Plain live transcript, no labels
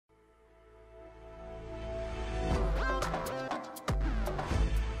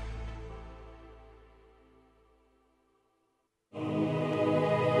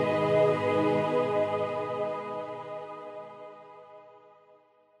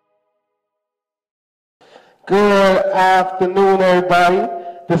Good afternoon, everybody.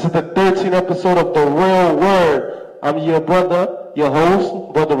 This is the 13th episode of The Real Word. I'm your brother, your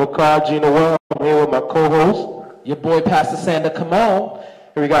host, Brother Ricard Gina Well. I'm here with my co-host, Your boy, Pastor Sander, come on.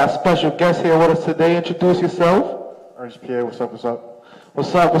 and we got a special guest here with us today. Introduce yourself. Ernest Pierre, what's up, what's up?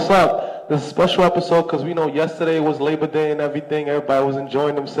 What's up, what's up? This is a special episode because we know yesterday was Labor Day and everything. Everybody was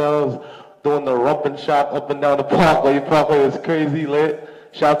enjoying themselves, doing the rump and shot up and down the parkway. The parkway was crazy lit.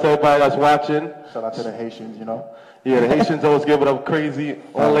 Shout out to everybody that's watching. Shout out to the Haitians, you know? Yeah, the Haitians always give it up crazy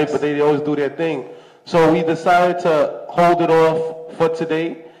on Labor Day. They always do their thing. So we decided to hold it off for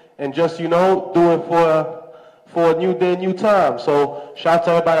today and just, do it for a new day, new time. So shout out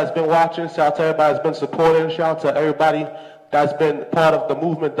to everybody that's been watching. Shout out to everybody that's been supporting. Shout out to everybody that's been part of the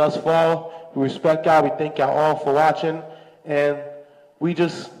movement thus far. We respect y'all. We thank y'all all for watching. And we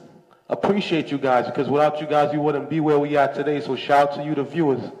just appreciate you guys because without you guys, we wouldn't be where we are today. So shout out to you, the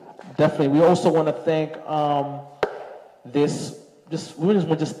viewers. Definitely. We also want to thank we just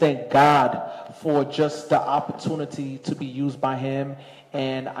want to thank God for just the opportunity to be used by Him.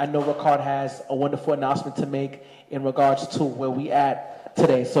 And I know Ricard has a wonderful announcement to make in regards to where we at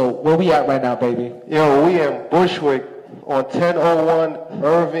today. So where we at right now, baby? Yo, we in Bushwick on 1001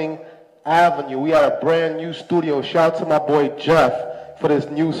 Irving Avenue. We at a brand new studio. Shout out to my boy Jeff for this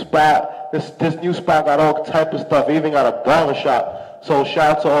new spot. This new spot got all type of stuff. We even got a barber shop. So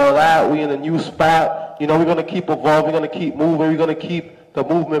shout out to all that. We in a new spot. We're going to keep evolving. We're going to keep moving. We're going to keep the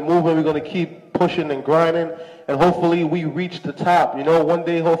movement moving. We're going to keep pushing and grinding. And hopefully we reach the top. One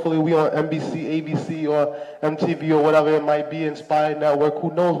day hopefully we on NBC, ABC, or MTV or whatever it might be, Inspired Network.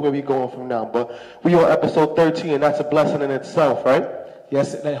 Who knows where we going from now. But we on episode 13, and that's a blessing in itself, right?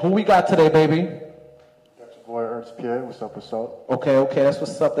 Yes. And who we got today, baby? Got your boy Ernest Pierre, what's up, what's up? Okay. That's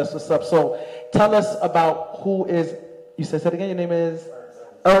what's up. That's what's up. So tell us about who is, you said that again, your name is?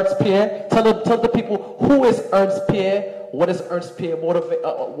 Ernest Pierre. Tell the people, who is Ernest Pierre? What is Ernest Pierre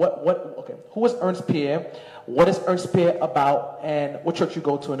who is Ernest Pierre? What is Ernest Pierre about, and what church you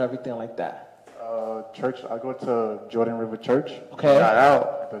go to and everything like that? Church, I go to Jordan River Church. Okay. Shout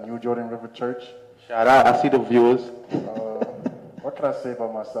out. The new Jordan River Church. Shout out. I see the viewers. What can I say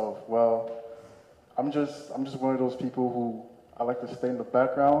about myself? Well, I'm just one of those people who I like to stay in the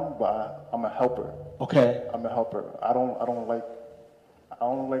background, but I'm a helper. Okay. I'm a helper. I don't like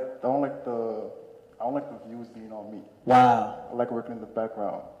the views being on me. Wow. I like working in the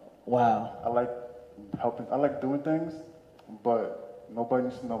background. Wow. I like helping. I like doing things, but nobody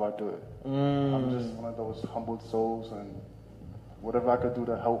needs to know I do it. I'm just one of those humbled souls, and whatever I could do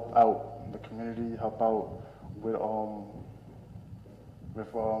to help out the community, help out with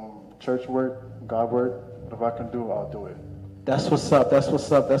church work, God work, whatever I can do, I'll do it. That's what's up. That's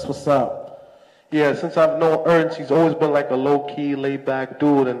what's up. That's what's up. Yeah, since I've known Ernst, he's always been like a low-key, laid-back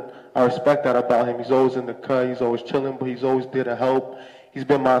dude, and I respect that about him. He's always in the cut, he's always chilling, but he's always there to help. He's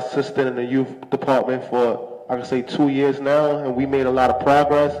been my assistant in the youth department for, I can say, 2 years now, and we made a lot of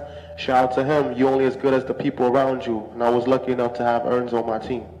progress. Shout out to him. You're only as good as the people around you, and I was lucky enough to have Ernst on my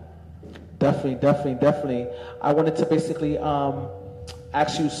team. Definitely. I wanted to basically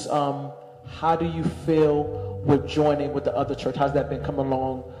ask you, how do you feel with joining with the other church? How's that been coming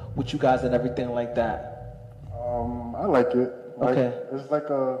along with you guys and everything like that? I like it. Okay. It's like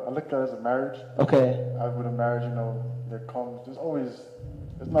I look at it as a marriage. Okay. With a marriage, there's always,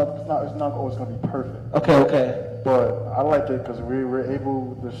 it's not always going to be perfect. Okay. But I like it because we were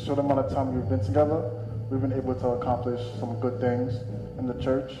able, the short amount of time we've been together, we've been able to accomplish some good things in the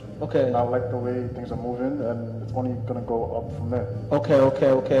church. Okay. And I like the way things are moving, and it's only going to go up from there.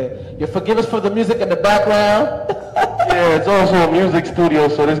 Okay. You forgive us for the music in the background? Yeah, it's also a music studio,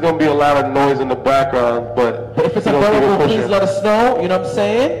 so there's going to be a lot of noise in the background, but if it's available, please let us know. You know what I'm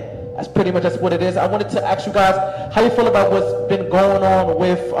saying? That's pretty much what it is. I wanted to ask you guys, how you feel about what's been going on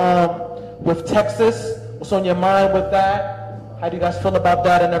with Texas? What's on your mind with that? How do you guys feel about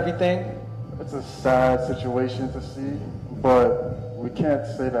that and everything? It's a sad situation to see, but we can't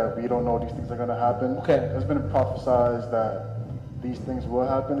say that we don't know these things are going to happen. Okay. It's been prophesized that these things will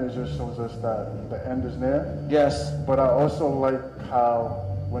happen. It just shows us that the end is near. Yes. But I also like how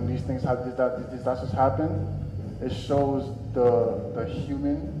when these things have these disasters happen, it shows the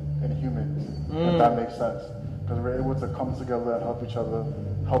human in humans. If that makes sense. Because we're able to come together and help each other,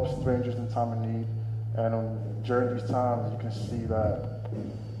 help strangers in time of need. And during these times, you can see that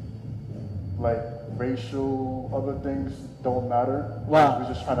like racial other things don't matter. Wow. We're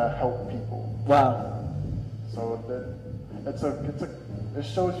just trying to help people. Wow. So it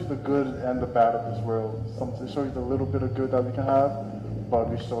shows you the good and the bad of this world. It shows you the little bit of good that we can have, but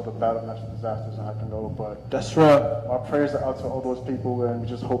we saw the battle of natural disasters and how it can go. But That's right. my prayers are out to all those people, and we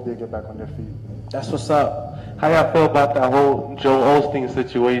just hope they get back on their feet. That's what's up. How y'all feel about that whole Joel Osteen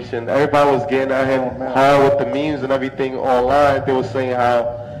situation? Everybody was getting at him hard with the memes and everything online. They were saying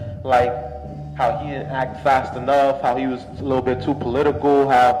how he didn't act fast enough, how he was a little bit too political,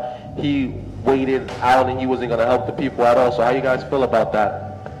 how he waited out and he wasn't going to help the people at all. So how you guys feel about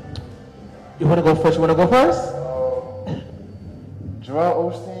that? You want to go first?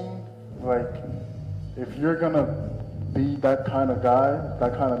 Joel Osteen, like, if you're going to be that kind of guy,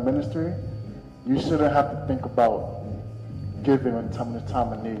 that kind of ministry, you shouldn't have to think about giving in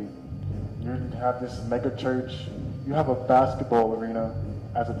time of need. You have this mega church. You have a basketball arena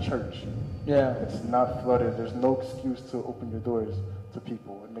as a church. Yeah. It's not flooded. There's no excuse to open your doors to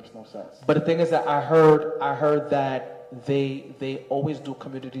people. It makes no sense. But the thing is that I heard that they always do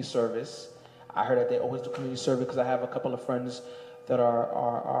community service. I heard that they always do community service because I have a couple of friends that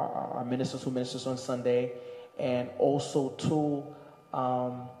are ministers who ministers on Sunday, and also too,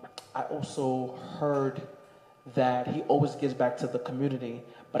 I also heard that he always gives back to the community.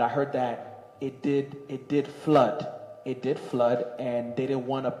 But I heard that it did flood. It did flood, and they didn't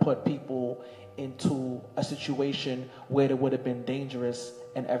want to put people into a situation where it would have been dangerous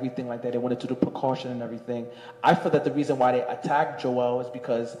and everything like that. They wanted to do precaution and everything. I feel that the reason why they attacked Joel is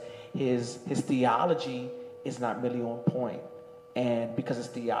because his theology is not really on point. And because his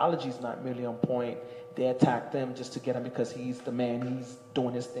theology is not really on point, they attacked them just to get him because he's the man, he's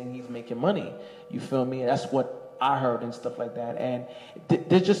doing his thing, he's making money. You feel me? That's what I heard and stuff like that. And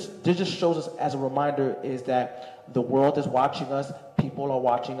this just shows us as a reminder is that the world is watching us, people are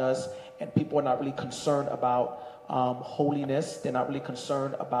watching us, and people are not really concerned about holiness. They're not really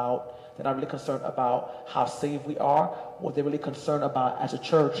concerned about how saved we are. What they're really concerned about as a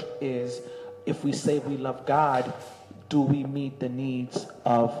church is if we say we love God, do we meet the needs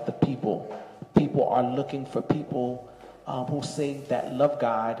of the people? People are looking for people who say that love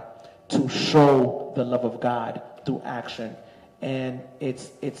God to show the love of God through action. And it's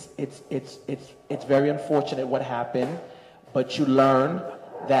very unfortunate what happened, but you learn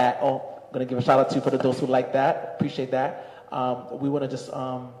that. Oh, I'm gonna give a shout out to you for those who like that. Appreciate that. We want to just,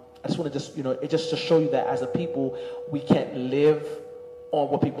 I just want to just, it just to show you that as a people, we can't live on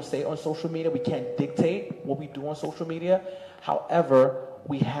what people say on social media. We can't dictate what we do on social media. However,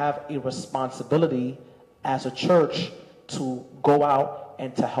 we have a responsibility as a church to go out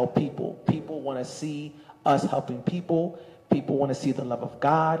and to help people. People want to see us helping people. People want to see the love of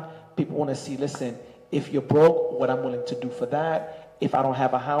God. People want to see, listen, if you're broke, what I'm willing to do for that. If I don't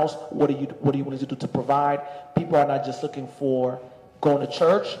have a house, what are you willing to do to provide? People are not just looking for going to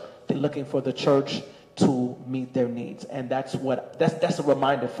church. They're looking for the church to meet their needs. And that's a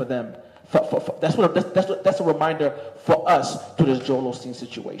reminder for them. That's a reminder for us to this Joel Osteen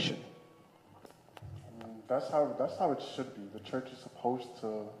situation. That's how it should be. The church is supposed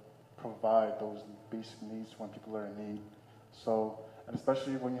to provide those basic needs when people are in need. So, and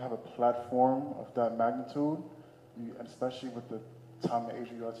especially when you have a platform of that magnitude, and especially with the time and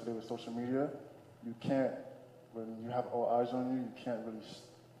age you are today with social media, you can't, when you have all eyes on you, you can't really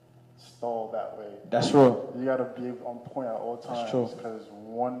stall that way. That's true. You got to be on point at all times. That's true. Because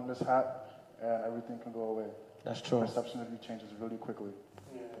one mishap and everything can go away. That's true. Perception of you changes really quickly.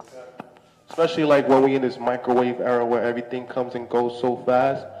 Yeah, exactly. Especially like when we in this microwave era where everything comes and goes so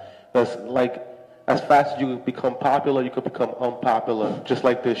fast. That's like, as fast as you become popular, you could become unpopular. Just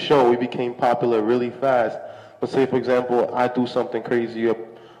like this show, we became popular really fast. But say, for example, I do something crazy,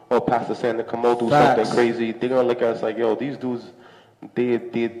 or Pastor Sandra Camo do something crazy, they're going to look at us like, yo, these dudes, they're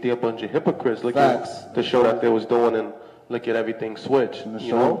a bunch of hypocrites. Look at the show that they was doing and look at everything switch. And the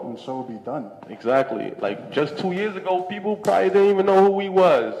show will be done. Exactly. Like, just 2 years ago, people probably didn't even know who we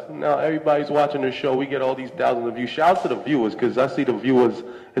was. Now everybody's watching the show. We get all these thousands of views. Shout out to the viewers, because I see the viewers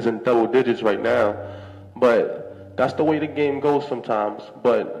is in double digits right now. But that's the way the game goes sometimes.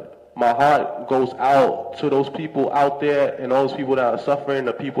 But my heart goes out to those people out there and all those people that are suffering,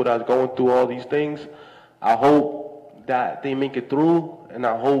 the people that are going through all these things. I hope that they make it through, and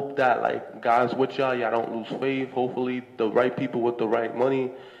I hope that, like, God's with y'all don't lose faith. Hopefully the right people with the right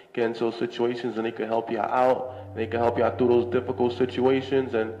money get into those situations and they can help y'all out. And they can help y'all through those difficult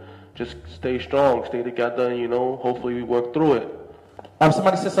situations, and just stay strong, stay together, and, hopefully we work through it.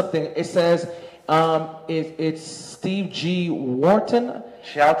 Somebody said something. It says, It's Steve G. Wharton.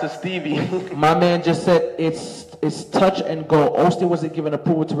 Shout out to Stevie. My man just said it's touch and go. Austin wasn't given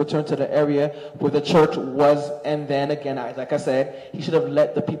approval to return to the area where the church was, and then again, like I said, he should have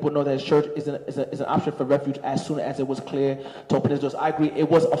let the people know that his church is an option for refuge as soon as it was clear to open his doors. I agree. It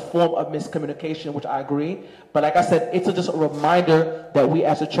was a form of miscommunication, which I agree. But like I said, it's just a reminder that we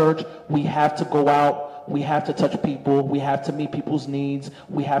as a church, we have to go out. We have to touch people. We have to meet people's needs.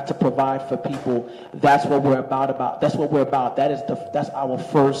 We have to provide for people. That's what we're about. That's what we're about. That's our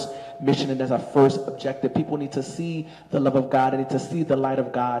first mission, and that's our first objective. People need to see the love of God. They need to see the light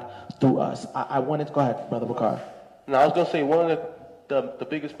of God through us. I wanted to go ahead, Brother Bakar. Now I was gonna say one of the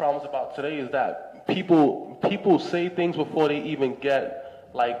biggest problems about today is that people say things before they even get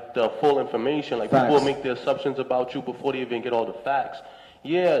like the full information. Like Facts. people make their assumptions about you before they even get all the facts.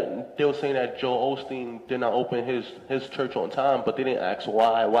 Yeah, they were saying that Joel Osteen did not open his church on time, but they didn't ask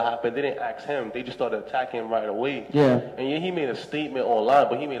why, what happened. They didn't ask him. They just started attacking him right away. Yeah. And yeah, he made a statement online,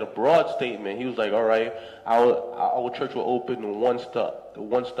 but he made a broad statement. He was like, all right, our church will open once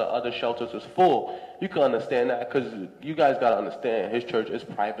the other shelters is full. You can understand that because you guys got to understand his church is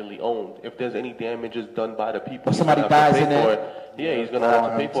privately owned. If there's any damages done by the people, If somebody dies in it. Yeah, he's going to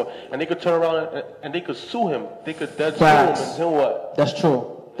have to pay for it. And they could turn around and they could sue him. They could dead sue Facts. him and then what? That's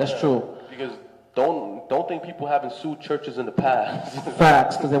true. That's true. Because don't think people haven't sued churches in the past.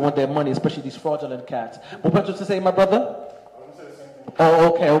 Facts, because they want their money, especially these fraudulent cats. What about you to say, my brother?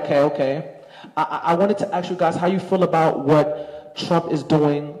 Oh, okay. I wanted to ask you guys how you feel about what Trump is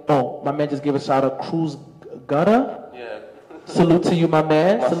doing. Oh, my man just gave a shout out, Cruz Gutter. Yeah. Salute to you, my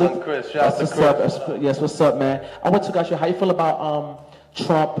man. My Salute. son Chris. Shout out to What's Chris. up? Yes, what's up, man? I want to ask you how you feel about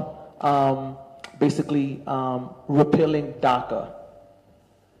Trump basically repealing DACA.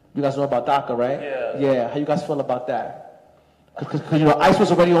 You guys know about DACA, right? Yeah. Yeah. How you guys feel about that? Because ICE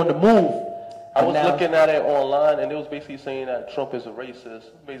was already on the move. I was looking at it online, and it was basically saying that Trump is a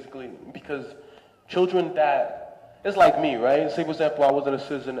racist, basically, because children that, it's like me, right? Say, for example, I wasn't a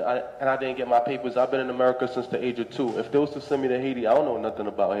citizen, and I didn't get my papers. I've been in America since the age of 2. If they was to send me to Haiti, I don't know nothing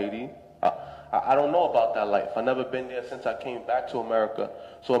about Haiti. I don't know about that life. I've never been there since I came back to America.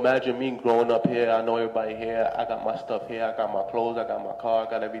 So imagine me growing up here. I know everybody here. I got my stuff here. I got my clothes. I got my car. I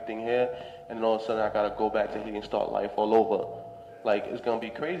got everything here. And then all of a sudden, I got to go back to Haiti and start life all over. Like, it's going to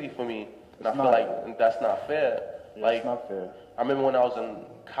be crazy for me. And I feel like that's not fair. Yeah, like, it's not fair. I remember when I was in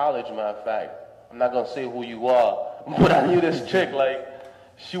college, matter of fact, I'm not going to say who you are, but I knew this chick, like,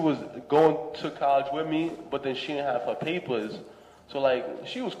 she was going to college with me, but then she didn't have her papers. So, like,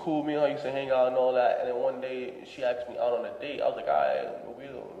 she was cool with me, I used to hang out and all that, and then one day she asked me out on a date. I was like, all right,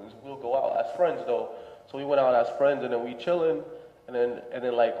 we'll go out as friends, though. So we went out as friends, and then we chilling, and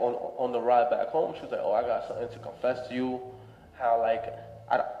then like, on the ride back home, she was like, oh, I got something to confess to you, how, like,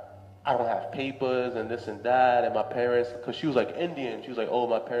 I don't have papers and this and that, and my parents, because she was like Indian, she was like, oh,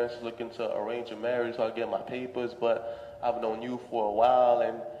 my parents are looking to arrange a marriage so I get my papers, but I've known you for a while,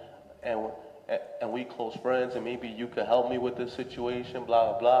 and we close friends, and maybe you could help me with this situation,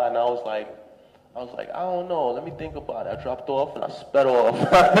 blah, blah, blah. And I was like, I don't know, let me think about it. I dropped off and I sped off.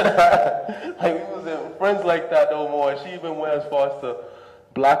 Like, we wasn't friends like that no more. She even went as far as to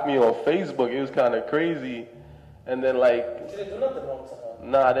block me on Facebook. It was kind of crazy. And then, like, You didn't do nothing wrong to her.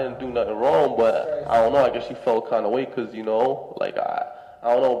 nah, I didn't do nothing wrong, but I don't know, I guess she felt kind of way because, like, I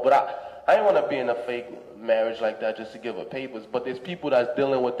don't know, but I didn't want to be in a fake marriage like that just to give her papers, but there's people that's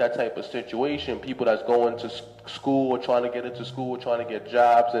dealing with that type of situation, people that's going to school or trying to get into school or trying to get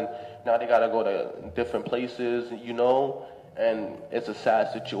jobs, and now they got to go to different places, and it's a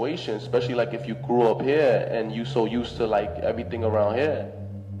sad situation, especially, like, if you grew up here and you so used to, like, everything around here.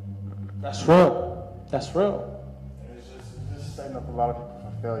 That's real. That's real. It's just setting up a lot of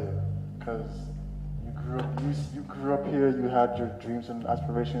people for failure, because you grew up here, you had your dreams and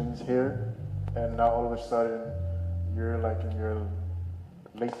aspirations here, and now all of a sudden you're like in your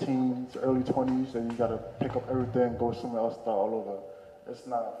late teens, early 20s, and you gotta pick up everything, go somewhere else, start all over. It's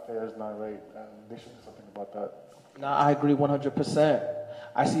not fair, it's not right, and they should do something about that. No, I agree 100%.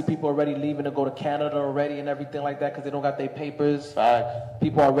 I see people already leaving to go to Canada already and everything like that because they don't got their papers. Facts.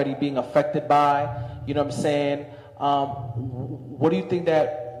 People are already being affected by, you know what I'm saying? What do you think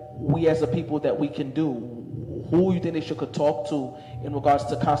that we as a people that we can do? Who you think they should could talk to in regards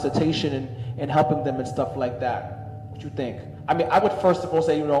to consultation and helping them and stuff like that? What you think? I mean, I would first of all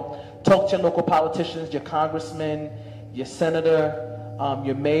say, talk to your local politicians, your congressman, your senator,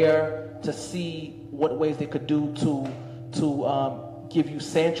 your mayor, to see what ways they could do to give you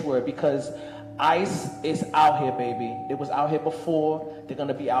sanctuary, because ICE is out here, baby. It was out here before. They're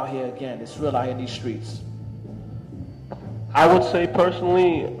gonna be out here again. It's real out here in these streets. I would say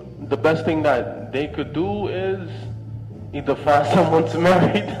personally the best thing that they could do is either find someone to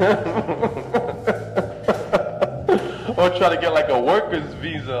marry them or try to get like a worker's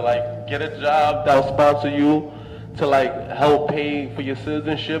visa, like get a job that'll sponsor you to like help pay for your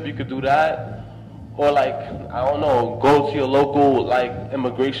citizenship. You could do that. Or like, I don't know, go to your local like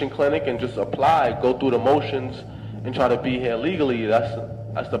immigration clinic and just apply, go through the motions and try to be here legally. That's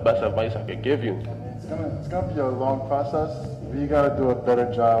the best advice I could give you. It's gonna be a long process. We gotta do a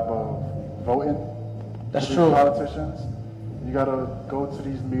better job of voting. That's for true. these politicians. You gotta go to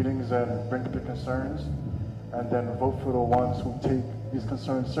these meetings and bring up your concerns, and then vote for the ones who take these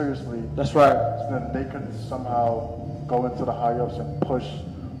concerns seriously. That's right. So then they can somehow go into the high ups and push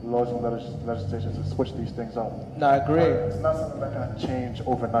laws and legislation to switch these things up. No, I agree. It's not something that can change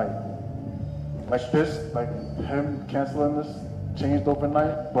overnight. Like this, like him canceling this, changed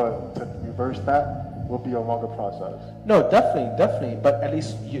overnight, but to reverse that will be a longer process. No, definitely. But at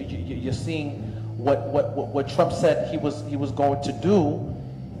least you're seeing what Trump said he was going to do.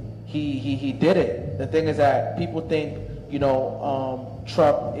 He did it. The thing is that people think,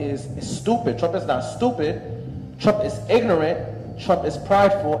 Trump is stupid. Trump is not stupid. Trump is ignorant. Trump is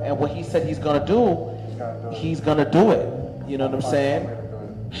prideful, and what he said he's gonna do, he's gonna do it. You know what I'm saying?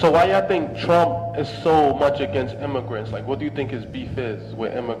 So why y'all think Trump is so much against immigrants? Like, what do you think his beef is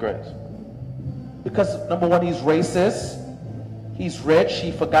with immigrants? Because number one, he's racist. He's rich.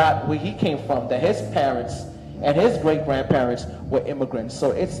 He forgot where he came from. That his parents and his great grandparents were immigrants.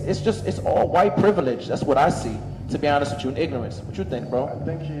 So it's all white privilege. That's what I see. To be honest with you, in ignorance. What you think, bro? I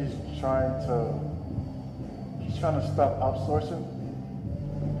think he's trying to stop outsourcing,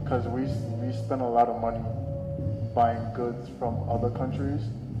 because we spend a lot of money buying goods from other countries.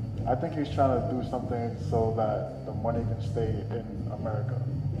 I think he's trying to do something so that the money can stay in America.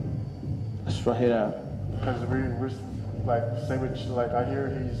 That's right here. Because we're like, say like I hear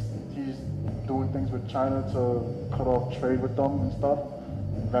he's doing things with China to cut off trade with them and stuff.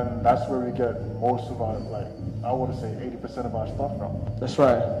 Then that's where we get most of our, like, I would say 80% of our stuff from. That's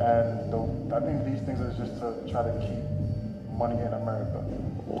right. And I think these things are just to try to keep money in America.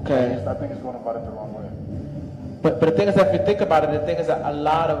 Okay. I think he's going about it the wrong way. But the thing is that if you think about it, the thing is that a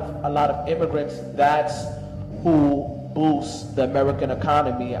lot of immigrants, that's who boosts the American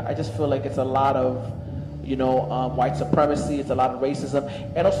economy. I just feel like it's a lot of, white supremacy, it's a lot of racism.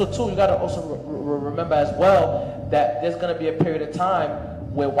 And also too, you gotta also remember as well that there's gonna be a period of time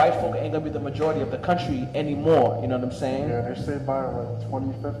where white folk ain't gonna be the majority of the country anymore. You know what I'm saying? Yeah, they say by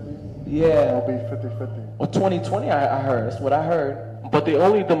 2050, yeah, it'll be 50-50. Or 2020, I heard. That's what I heard. But they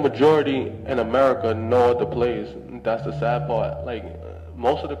only the majority in America know the place. That's the sad part. Like,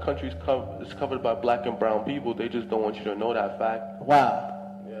 most of the country is covered by black and brown people. They just don't want you to know that fact.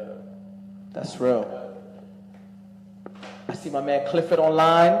 Wow. Yeah. That's real. I see my man Clifford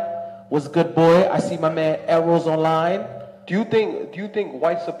online. What's good, boy? I see my man Arrows online. Do you think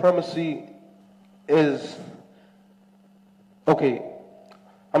white supremacy is okay?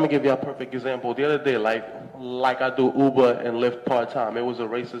 I'm gonna give you a perfect example. The other day, like I do Uber and Lyft part-time, it was a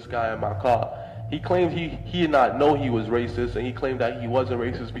racist guy in my car. He claimed he did not know he was racist, and he claimed that he wasn't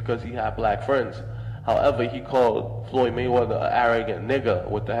racist because he had black friends. However, he called Floyd Mayweather an arrogant nigga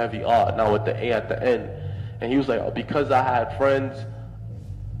with the heavy R, not with the A at the end. And he was like, oh, because I had friends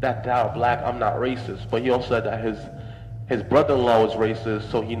that are black, I'm not racist. But he also said that his brother-in-law was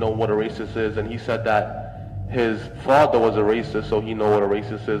racist, so he know what a racist is. And he said that his father was a racist, so he know what a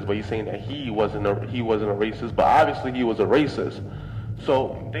racist is. But he's saying that he wasn't a racist, but obviously he was a racist.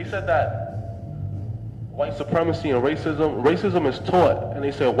 So they said that white supremacy and racism is taught, and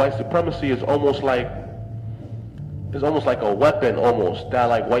they said white supremacy is almost like a weapon almost that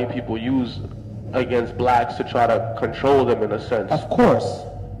like white people use against blacks to try to control them in a sense. Of course.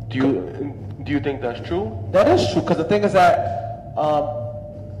 Do you think that's true? That is true, because the thing is that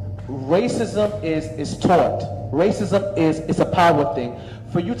racism is taught. Racism is a power thing.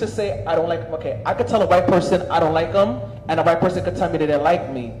 For you to say, I don't like him, okay, I could tell a white person I don't like them, and a white person could tell me they didn't like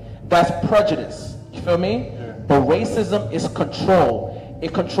me. That's prejudice. You feel me? Yeah. But racism is control.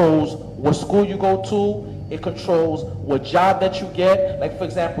 It controls what school you go to. It controls what job that you get. Like, for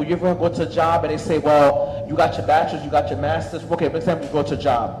example, you ever go to a job and they say, well, you got your bachelor's, you got your master's. Okay, for example, you go to a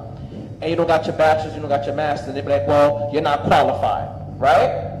job and you don't got your bachelor's, you don't got your master's. They be like, well, you're not qualified,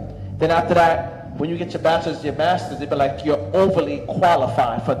 right? Then after that, when you get your bachelor's, your master's, they be like, you're overly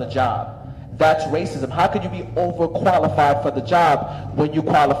qualified for the job. That's racism. How could you be overqualified for the job when you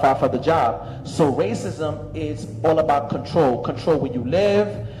qualify for the job? So racism is all about control. Control where you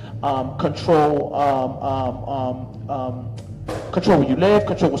live, control where you live,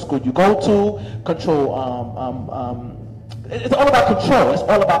 control what school you go to, control it's all about control. It's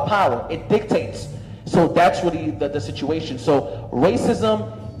all about power. It dictates. So that's really the situation. So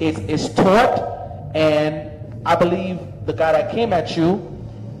racism is taught, and I believe the guy that came at you,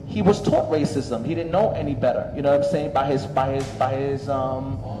 he was taught racism. He didn't know any better. You know what I'm saying? By his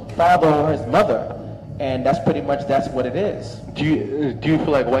father or his mother, and that's what it is. Do you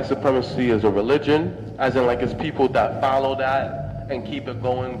feel like white supremacy is a religion, as in like it's people that follow that and keep it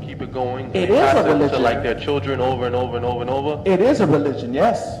going? It is a religion. To like their children over and over and over and over. It is a religion,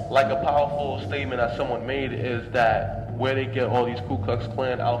 yes. Like a powerful statement that someone made is that where they get all these Ku Klux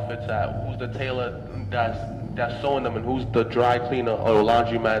Klan outfits at, who's the tailor that's sewing them, and who's the dry cleaner or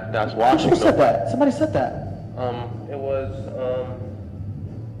laundromat that's washing them. Who said that? Somebody said that. It was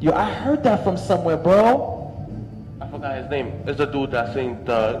Yo, I heard that from somewhere, bro. I forgot his name. It's the dude that sings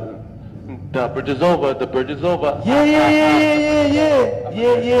the bridge is over, the bridge is over. Yeah,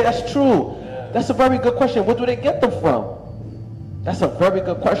 that's true. Yeah. That's a very good question. Where do they get them from? That's a very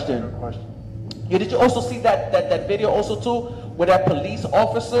good question. Good question. Yeah, did you also see that video also too, where that police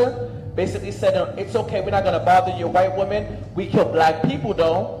officer basically said, it's okay, we're not gonna bother your white women. We kill black people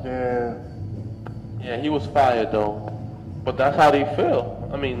though. Yeah, he was fired though. But that's how they feel.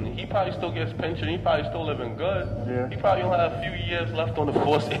 I mean, he probably still gets pension. He probably still living good. Yeah. He probably only have a few years left on the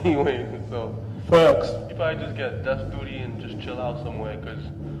force anyway. So, Facts. he probably just get death duty and just chill out somewhere. Because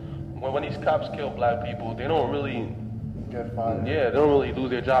when these cops kill black people, they don't really get fired. Yeah, they don't really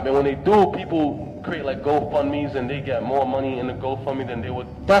lose their job. And when they do, people create like GoFundMes and they get more money in the GoFundMe than they would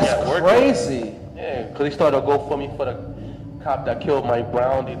get working. That's crazy. Yeah, because they started a GoFundMe for the cop that killed Mike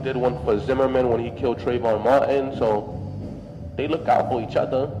Brown. They did one for Zimmerman when he killed Trayvon Martin. So they look out for each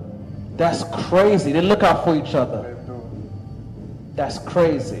other. That's crazy. They look out for each other. They do. That's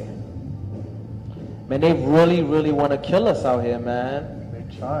crazy. Man, they really, really want to kill us out here, man.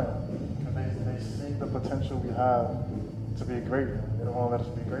 They try. Because they see the potential we have to be great. They don't want to let us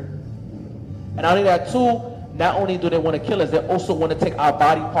be great. And not only that too, not only do they want to kill us, they also want to take our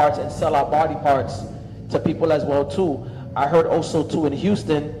body parts and sell our body parts to people as well too. I heard also too in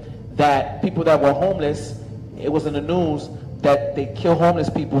Houston that people that were homeless, it was in the news, that they kill homeless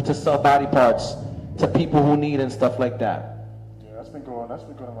people to sell body parts to people who need and stuff like that. Yeah, that's been going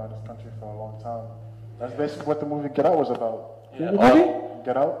around this country for a long time. That's basically what the movie Get Out was about. Yeah,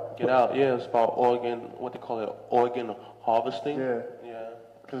 Get Out? Get Out, yeah, it's about what they call it, organ harvesting. Yeah. Yeah.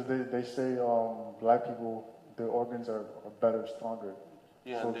 Because they say black people, their organs are better, stronger.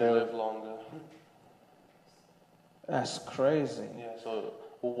 Yeah, so and they live longer. That's crazy. Yeah, so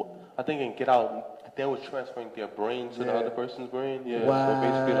I think in Get Out, they was transferring their brain to the other person's brain. Yeah, wow. So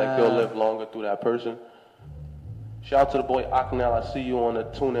basically like they'll live longer through that person. Shout out to the boy Aknel, I see you on the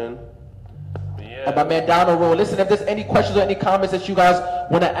tune in. Yeah. And my man down the road. Listen, if there's any questions or any comments that you guys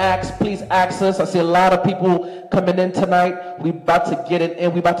want to ask, please ask us. I see a lot of people coming in tonight. We about to get it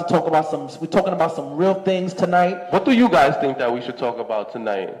in. We're talking about some real things tonight. What do you guys think that we should talk about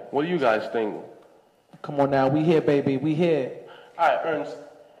tonight? What do you guys think? Come on now, we here, baby, we here. All right, Ernst,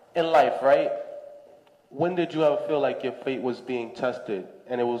 in life, right? When did you ever feel like your faith was being tested,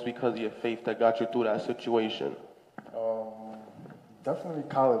 and it was because of your faith that got you through that situation? Definitely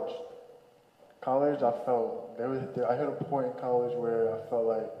college. College, I felt I hit a point in college where I felt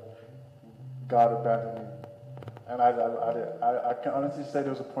like God abandoned me, and I can honestly say there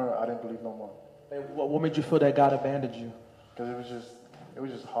was a point where I didn't believe no more. What made you feel that God abandoned you? Because it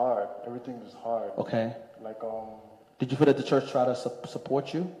was just hard. Everything was hard. Okay. Like Did you feel that the church tried to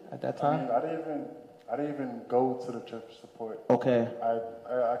support you at that time? I didn't even go to the church for support. Okay.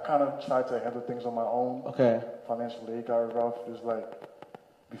 I kind of tried to handle things on my own. Okay. Financial aid got rough. It was like,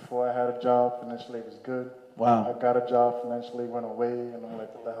 before I had a job, financial aid was good. Wow. I got a job, financial aid went away, and I'm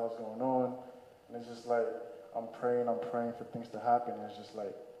like, what the hell's going on? And it's just like, I'm praying for things to happen. And it's just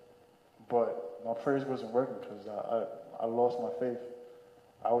like, but my prayers wasn't working because I lost my faith.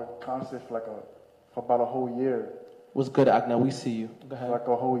 I would constantly for about a whole year. What's good, Agna? We see you. Go ahead. For like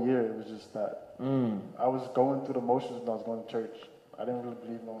a whole year, it was just that. I was going through the motions when I was going to church. I didn't really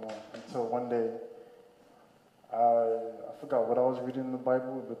believe no more until one day, I forgot what I was reading in the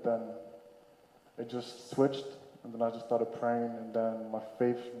Bible, but then it just switched, and then I just started praying, and then my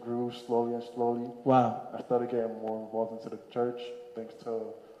faith grew slowly and slowly. Wow. I started getting more involved into the church, thanks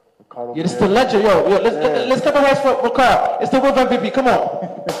to Ricardo. Yeah, this is the legend, yo. Let's clap our hands for Ricardo. It's the World MVP. Come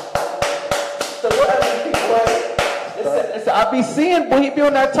on. It's the World MVP, boy. Listen, I be seeing, boy, he be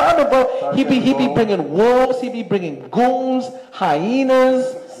on that timing, bro. He be bringing wolves, he be bringing goons,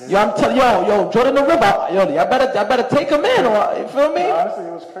 hyenas. Yo, I'm telling yo, Jordan the River, y'all better take him in, or, you feel me? Honestly,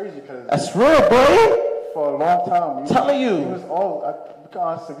 it was crazy because that's real, boy. For a long time, telling you, he was all.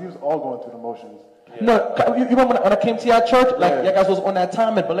 Honestly, he was all going through the motions. No, you remember when I came to your church? Like, you guys was on that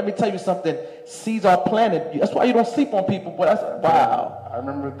timing, but let me tell you something. Seeds are planted. That's why you don't sleep on people, but that's, wow. I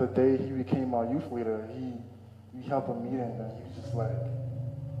remember the day he became our youth leader, he held a meeting and he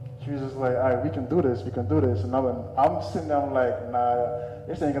was just like, all right, we can do this. And I'm sitting there, I'm like, nah,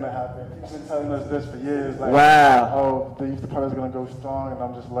 this ain't gonna happen. He's been telling us this for years, like, wow. Oh, the youth department's gonna go strong, and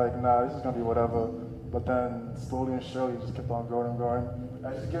I'm just like, nah, this is gonna be whatever. But then slowly and surely, you just kept on growing and growing.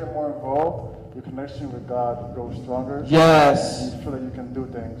 As you get more involved, your connection with God grows stronger. Yes. You feel like you can do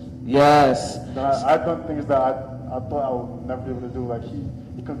things. Yes. Then I've done things that I thought I would never be able to do. Like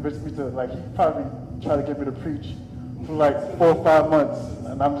he convinced me to, like, he probably tried to get me to preach for like 4 or 5 months,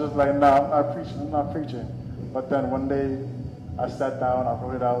 and I'm just like, nah, I'm not preaching. But then one day, I sat down, I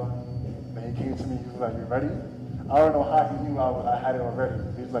wrote it out, and he came to me, he was like, you ready? I don't know how he knew I had it already.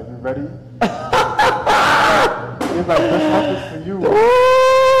 He's like, you ready? He's like, this month is for you.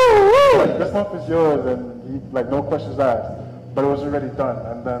 Like, this month is yours, and he, like, no questions asked. But it was already done,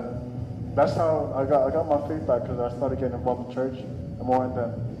 and then that's how I got my faith back, because I started getting involved in church and more, and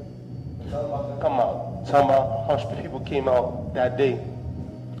then Come out. Tell me how much people came out that day.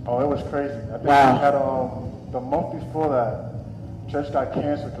 Oh, it was crazy. I think wow. we had the month before that, church got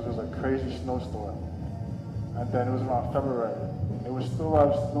canceled because it was a crazy snowstorm. And then it was around February. It was still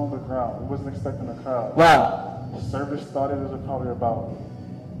out snow on the ground. It wasn't expecting a crowd. Wow. The service started, there was probably about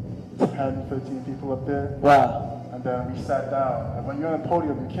 10, 15 people up there. Wow. And then we sat down. And when you're on the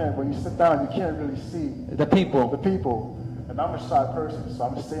podium, when you sit down, you can't really see the people. And I'm a shy person, so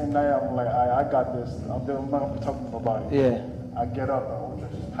I'm sitting there, I'm like, I got this. I'm not going to talk to nobody. Yeah. I get up, and oh,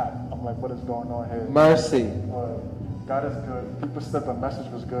 church is packed. I'm like, what is going on here? Mercy. God is good. People said the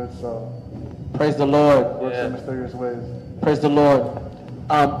message was good, so. Praise the Lord. Works in mysterious ways. Praise the Lord.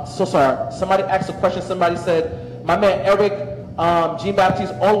 So sorry. Somebody asked a question. Somebody said, my man Eric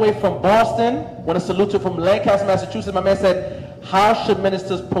Jean-Baptiste, all the way from Boston, want to salute you from Lancaster, Massachusetts. My man said, how should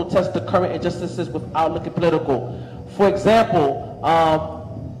ministers protest the current injustices without looking political? For example,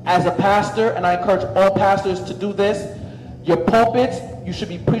 as a pastor, and I encourage all pastors to do this, your pulpits, you should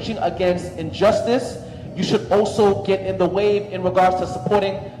be preaching against injustice. You should also get in the wave in regards to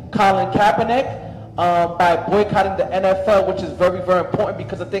supporting Colin Kaepernick by boycotting the NFL, which is very, very important,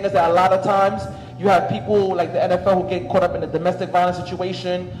 because the thing is that a lot of times you have people like the NFL who get caught up in a domestic violence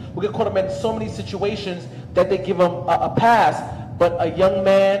situation, who get caught up in so many situations that they give them a pass. But a young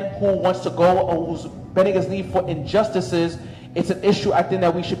man who wants to go or who's bending his knee for injustices, it's an issue I think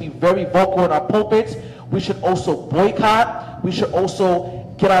that we should be very vocal in our pulpits. We should also boycott. We should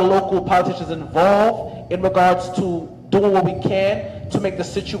also get our local politicians involved in regards to doing what we can to make the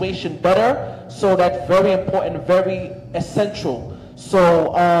situation better. So that's very important, very essential.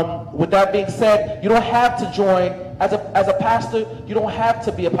 So with that being said, you don't have to join, as a pastor, you don't have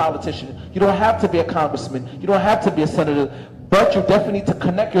to be a politician. You don't have to be a congressman. You don't have to be a senator. But you definitely need to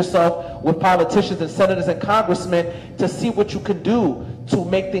connect yourself with politicians and senators and congressmen to see what you can do to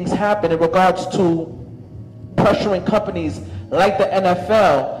make things happen in regards to pressuring companies like the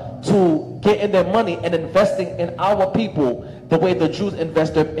NFL to get in their money and investing in our people the way the Jews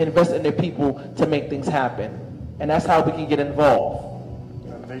invest in their people to make things happen. And that's how we can get involved.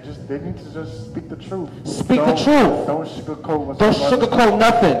 They need to just speak the truth. Speak the truth. Don't sugarcoat. Don't sugarcoat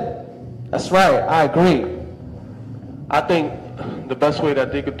nothing. That's right. I agree. I think the best way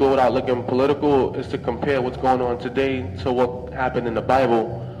that they could do it without looking political is to compare what's going on today to what happened in the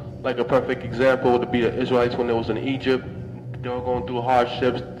Bible. Like a perfect example would be the Israelites when they was in Egypt. They were going through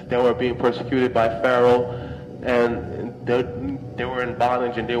hardships. They were being persecuted by Pharaoh, and they were in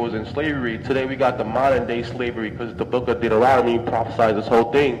bondage and they was in slavery. Today we got the modern day slavery, because the book of Deuteronomy prophesies this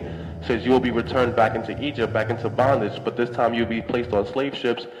whole thing. It says you will be returned back into Egypt, back into bondage, but this time you'll be placed on slave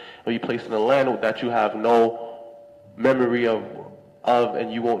ships and be placed in a land that you have no memory of,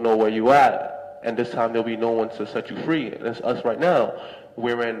 and you won't know where you at. And this time there'll be no one to set you free. And it's us right now.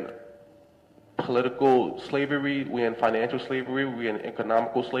 We're in political slavery, we're in financial slavery, we're in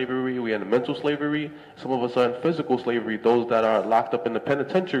economical slavery, we're in mental slavery. Some of us are in physical slavery, those that are locked up in the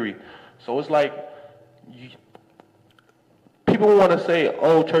penitentiary. So it's like, people want to say,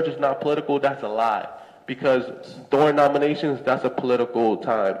 oh, church is not political. That's a lie. Because during nominations, that's a political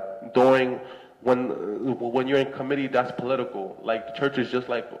time. When you're in committee, that's political. Like, the church is just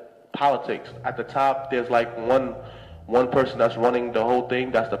like politics. At the top, there's like one person that's running the whole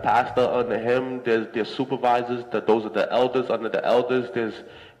thing. That's the pastor. Under him, there's supervisors. Those are the elders. Under the elders,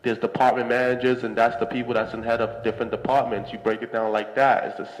 there's department managers, and that's the people that's in head of different departments. You break it down like that.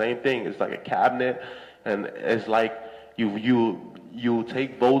 It's the same thing. It's like a cabinet, and it's like you you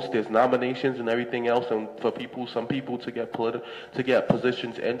take votes, there's nominations and everything else, and for people, some people to get to get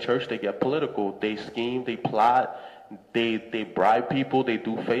positions in church, they get political. They scheme, they plot, they bribe people, they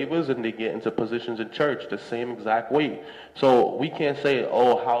do favors, and they get into positions in church the same exact way. So we can't say,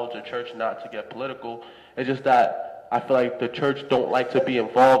 oh, how's the church not to get political? It's just that I feel like the church don't like to be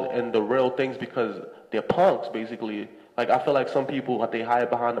involved in the real things because they're punks, basically. Like, I feel like some people, they hide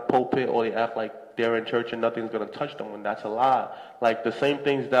behind the pulpit or they act like they're in church and nothing's going to touch them, when that's a lie. Like, the same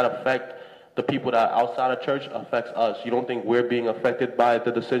things that affect the people that are outside of church affects us. You don't think we're being affected by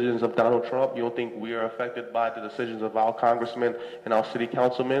the decisions of Donald Trump? You don't think we're affected by the decisions of our congressmen and our city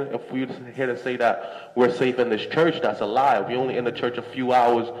councilmen? If we're here to say that we're safe in this church, that's a lie. We're only in the church a few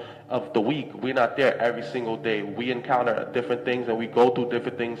hours of the week. We're not there every single day. We encounter different things and we go through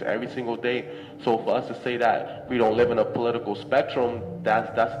different things every single day. So for us to say that we don't live in a political spectrum,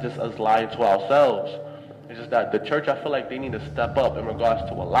 that's just us lying to ourselves. It's just that the church, I feel like they need to step up in regards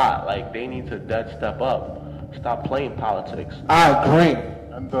to a lot. Like, they need to step up. Stop playing politics. I agree.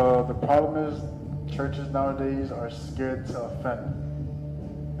 And the problem is, churches nowadays are scared to offend.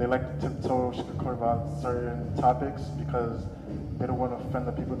 They like to tiptoe, sugarcoat about certain topics because they don't want to offend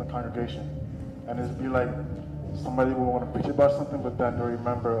the people in the congregation. And it'd be like, somebody will want to preach about something, but then they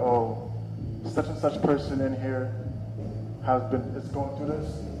remember, oh, such and such person in here is going through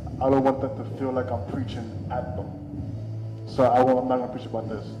this. I don't want them to feel like I'm preaching at them. So I'm not going to preach about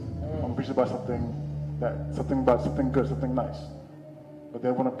this. I'm going to preach about something good, something nice. But they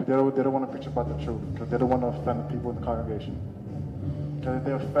don't want to preach about the truth because they don't want to offend the people in the congregation. Because if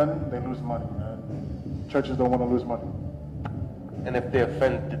they offend, they lose money, and churches don't want to lose money. And if they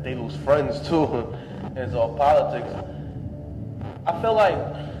offend, they lose friends too. It's all politics. I feel like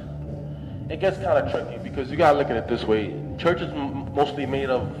it gets kind of tricky because you gotta look at it this way. Church is mostly made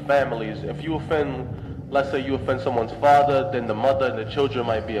of families. If you offend, let's say you offend someone's father, then the mother and the children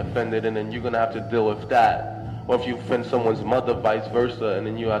might be offended, and then you're gonna have to deal with that. Or if you offend someone's mother, vice versa, and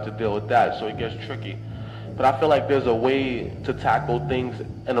then you have to deal with that. So it gets tricky. But I feel like there's a way to tackle things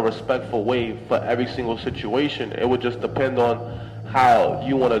in a respectful way for every single situation. It would just depend on how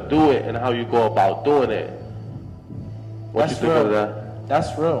you want to do it and how you go about doing it. What you think of that?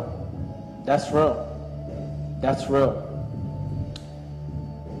 That's real. That's real. That's real.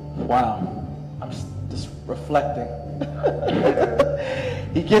 Wow. I'm just reflecting.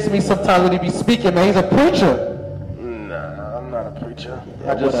 He gives me some time when he be speaking, man. He's a preacher. Nah, I'm not a preacher.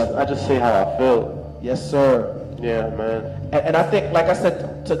 Yeah, I just say how I feel. Yes, sir. Yeah, man. And I think, like I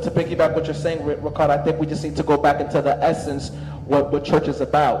said, to piggyback what you're saying, Ricardo, I think we just need to go back into the essence what church is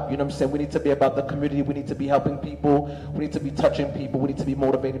about. You know what I'm saying? We need to be about the community. We need to be helping people. We need to be touching people. We need to be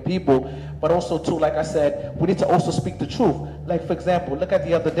motivating people. But also, too, like I said, we need to also speak the truth. Like, for example, look at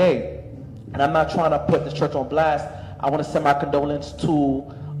the other day, and I'm not trying to put this church on blast. I want to send my condolence to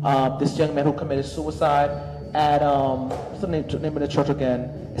this young man who committed suicide at, what's the name of the church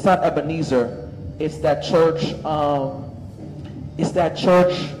again? It's not Ebenezer. It's that church,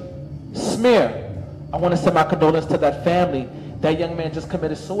 Smear. I want to send my condolence to that family. That young man just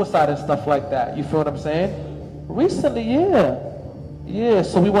committed suicide and stuff like that. You feel what I'm saying? Recently, yeah. Yeah,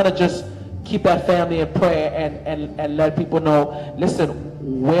 so we want to just keep that family in prayer and let people know, listen,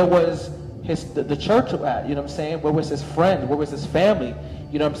 where was the church at? You know what I'm saying? Where was his friend? Where was his family?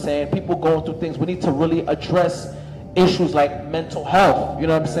 You know what I'm saying? People going through things. We need to really address issues like mental health. You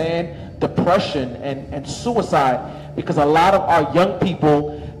know what I'm saying? Depression and suicide. Because a lot of our young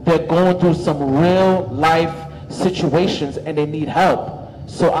people, they're going through some real life situations and they need help.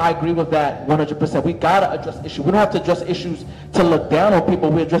 So I agree with that 100%. We gotta address issues. We don't have to address issues to look down on people.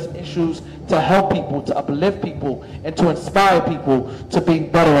 We address issues to help people, to uplift people, and to inspire people to be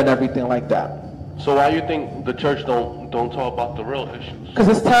better and everything like that. So why you think the church don't talk about the real issues? Because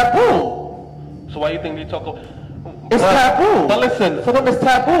it's taboo. So why you think they talk about? It's taboo. But listen, for them it's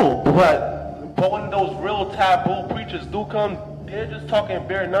taboo. But when those real taboo preachers do come, they're just talking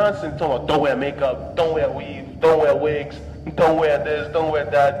bare nonsense. Talking about don't wear makeup, don't wear weave, don't wear wigs, don't wear this, don't wear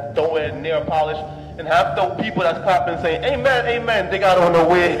that, don't wear nail polish. And half the people that's clapping saying, amen, amen, they got on a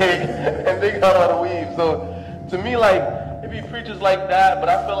wig and they got on a weave. So to me, like, it be preachers like that, but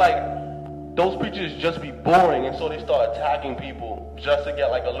I feel like those preachers just be boring, and so they start attacking people just to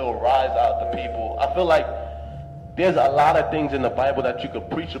get like a little rise out of the people. I feel like there's a lot of things in the Bible that you could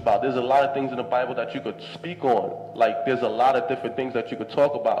preach about. There's a lot of things in the Bible that you could speak on. Like, there's a lot of different things that you could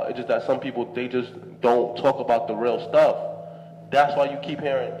talk about. It's just that some people, they just don't talk about the real stuff. That's why you keep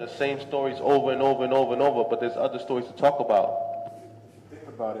hearing the same stories over and over and over and over, but there's other stories to talk about. Think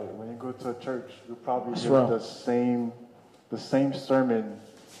about it. When you go to a church, you probably hear the same sermon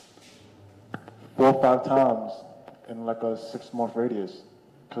 4 or 5 times, in like a 6-month radius,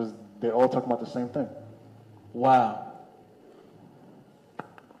 because they all talk about the same thing. Wow.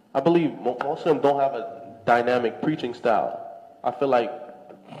 I believe most of them don't have a dynamic preaching style. I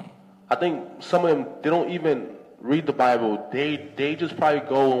think some of them, they don't even read the Bible. They just probably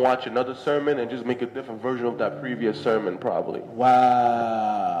go and watch another sermon and just make a different version of that previous sermon, probably.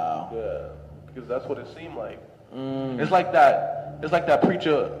 Wow. Yeah, because that's what it seemed like. It's like that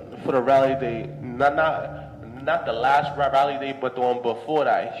preacher for the rally day, not the last rally day, but the one before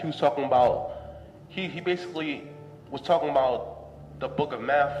that. He was talking about, he basically was talking about the book of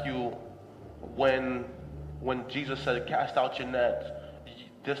Matthew when Jesus said, "Cast out your nets.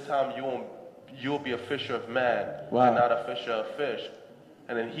 This time you'll be a fisher of man, and not a fisher of fish."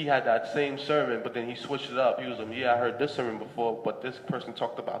 And then he had that same sermon, but then he switched it up. He was like, "Yeah, I heard this sermon before, but this person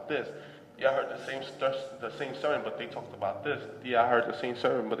talked about this. Yeah, I heard the same sermon, but they talked about this. Yeah, I heard the same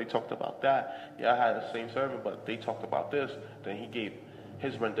sermon, but they talked about that. Yeah, I had the same sermon, but they talked about this." Then he gave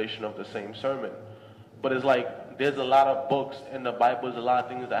his rendition of the same sermon. But it's like, there's a lot of books in the Bible, there's a lot of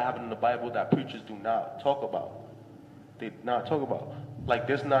things that happen in the Bible that preachers do not talk about. They do not talk about. Like,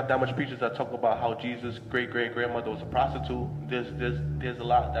 there's not that much preachers that talk about how Jesus' great-great-grandmother was a prostitute. There's a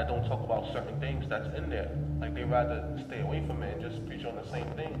lot that don't talk about certain things that's in there. Like, they rather stay away from it and just preach on the same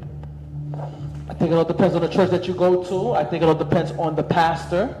thing. I think it all depends on the church that you go to. I think it all depends on the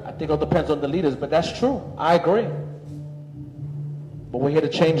pastor. I think it all depends on the leaders. But that's true. I agree. But we're here to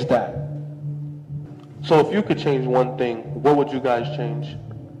change that. So if you could change one thing, what would you guys change?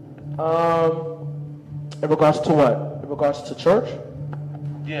 In regards to what? In regards to church?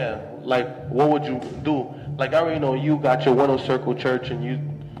 Yeah, like, what would you do? Like, I already know you got your Winter Circle Church and you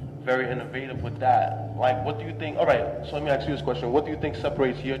very innovative with that. Like, what do you think? All right, so let me ask you this question. What do you think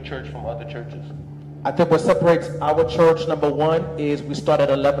separates your church from other churches? I think what separates our church, number one, is we start at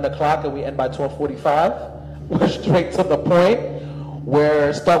 11 o'clock and we end by 12:45. We're straight to the point.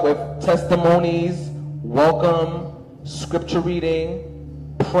 We start with testimonies, welcome, scripture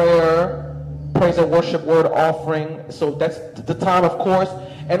reading, prayer, praise and worship, word offering. So that's the time, of course.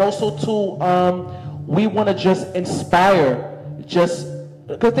 And also, too, we want to just inspire.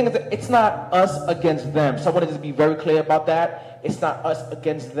 The good thing is that it's not us against them. So I want to just be very clear about that. It's not us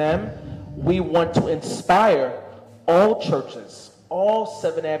against them. We want to inspire all churches, all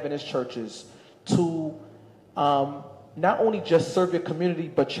Seventh Adventist churches, to not only just serve your community,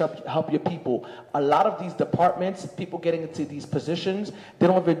 but help your people. A lot of these departments, people getting into these positions, they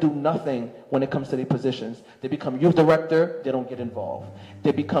don't even do nothing when it comes to their positions. They become youth director, they don't get involved.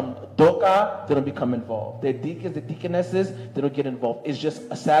 They become doka, they don't become involved. They're deacons, the deaconesses, they don't get involved. It's just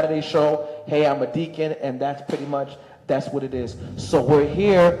a Saturday show, hey, I'm a deacon, and that's what it is. So we're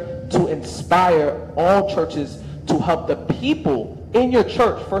here to inspire all churches to help the people in your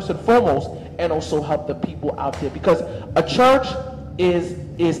church, first and foremost, and also help the people out there. Because a church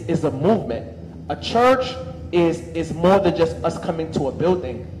is a movement. A church is more than just us coming to a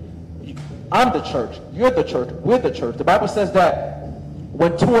building. I'm the church. You're the church. We're the church. The Bible says that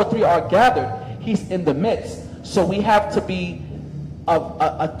when 2 or 3 are gathered, he's in the midst. So we have to be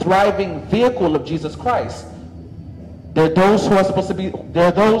a thriving vehicle of Jesus Christ. There are those who are supposed to be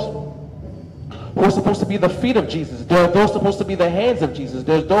the feet of Jesus. There are those supposed to be the hands of Jesus.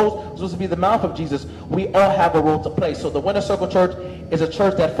 There's those supposed to be the mouth of Jesus. We all have a role to play. So the Winter Circle Church is a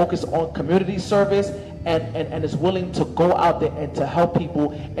church that focuses on community service and is willing to go out there and to help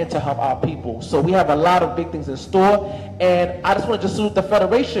people and to help our people. So we have a lot of big things in store. And I just want to salute the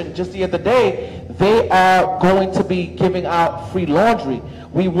Federation. Just the other day, they are going to be giving out free laundry.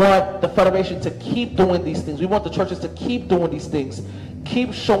 We want the Federation to keep doing these things. We want the churches to keep doing these things.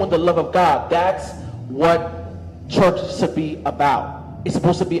 Keep showing the love of God. That's what church should be about. It's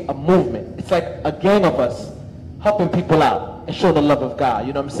supposed to be a movement. It's like a gang of us helping people out and show the love of God.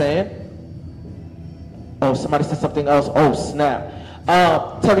 You know what I'm saying? Oh, somebody said something else. Oh, snap.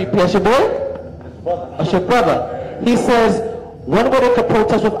 Terry P., that's your boy? That's your brother. He says, one way they could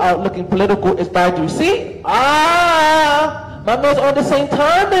protest without looking political is by doing. See? My man's on the same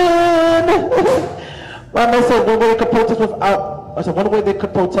time, man. My man said one way they could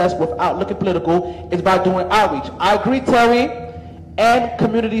protest without looking political is by doing outreach. I agree, Terry. And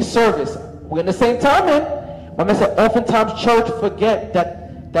community service. We're in the same time, man. My man said oftentimes church forget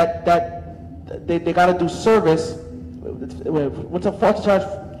that they got to do service. When some false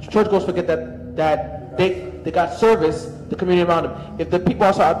church goes forget that they got service, the community around them. If the people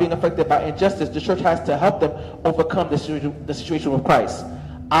also are being affected by injustice, the church has to help them overcome the situation with Christ.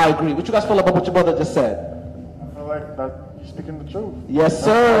 I agree. What you guys feel about what your brother just said? I feel like that he's speaking the truth. Yes,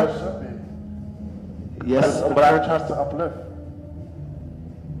 sir. That's how it should be. Yes, the church has to uplift.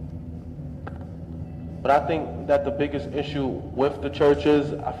 But I think that the biggest issue with the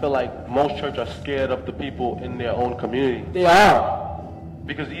churches, I feel like most churches are scared of the people in their own community. They are.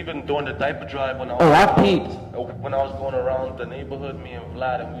 Because even during the diaper drive, when I was going around the neighborhood, me and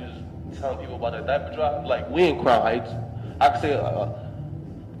Vlad, and we was telling people about the diaper drive, like we in Crown Heights, I could say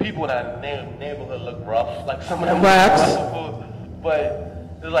people in that neighborhood look rough, like some of them look rough,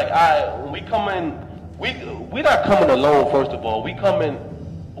 but it's like, when we come in, we not coming alone. First of all, we coming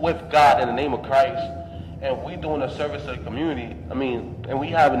with God in the name of Christ, and we doing a service to the community. I mean, and we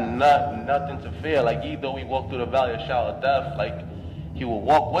having nothing to fear. Like, even though we walk through the valley of shadow of death, like, He will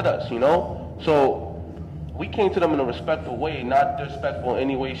walk with us, you know? So we came to them in a respectful way, not disrespectful in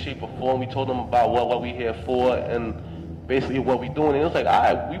any way, shape, or form. We told them about what we here for and basically what we doing. And it was like, all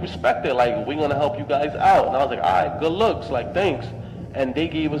right, we respect it. Like, we're going to help you guys out. And I was like, all right, good looks. Like, thanks. And they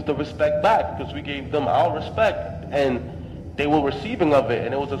gave us the respect back because we gave them our respect. And they were receiving of it.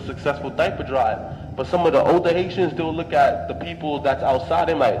 And it was a successful diaper drive. But some of the older Haitians, they'll look at the people that's outside.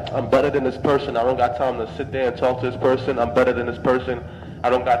 They're like, I'm better than this person. I don't got time to sit there and talk to this person. I'm better than this person. I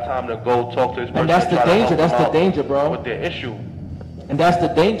don't got time to go talk to this person. And that's the danger. That's the danger, bro. With their issue. And that's the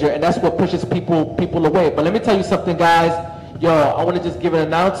danger. And that's what pushes people away. But let me tell you something, guys. Yo, I want to just give an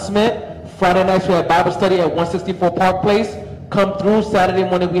announcement. Friday nights we have Bible study at 164 Park Place. Come through. Saturday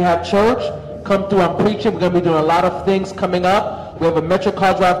morning we have church. Come through. I'm preaching. We're going to be doing a lot of things coming up. We have a Metro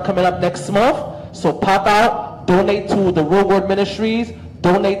Car Drive coming up next month. So pop out, donate to the Real Word Ministries,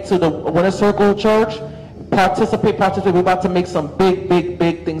 donate to the Winter Circle Church, participate. We're about to make some big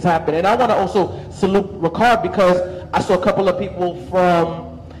things happen. And I want to also salute Ricard because I saw a couple of people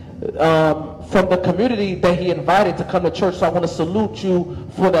from the community that he invited to come to church. So I want to salute you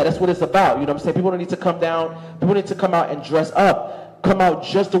for that. That's what it's about. You know what I'm saying? People don't need to come down. People need to come out and dress up. Come out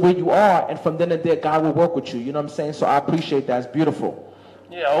just the way you are, and from then and there, God will work with you. You know what I'm saying? So I appreciate that. It's beautiful.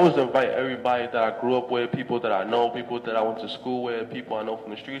 Yeah, I always invite everybody that I grew up with, people that I know, people that I went to school with, people I know from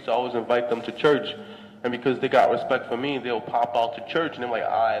the streets. I always invite them to church. And because they got respect for me, they'll pop out to church and they're like, all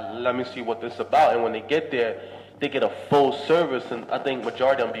right, let me see what this is about. And when they get there, they get a full service. And I think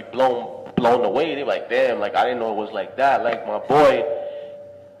majority of them be blown away. They're like, damn, like I didn't know it was like that. Like my boy,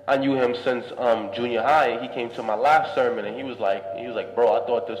 I knew him since junior high. He came to my last sermon and he was like, bro, I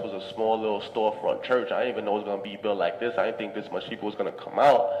thought this was a small little storefront church. I didn't even know it was gonna be built like this. I didn't think this much people was gonna come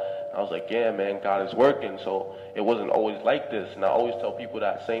out. And I was like, yeah, man, God is working. So it wasn't always like this. And I always tell people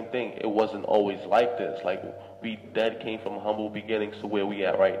that same thing. It wasn't always like this. Like we came from humble beginnings to where we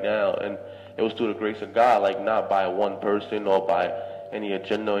at right now, and it was through the grace of God. Like not by one person or by any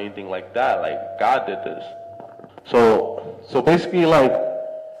agenda or anything like that. Like God did this. So basically, like,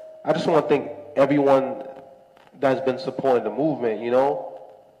 I just want to thank everyone that's been supporting the movement, you know?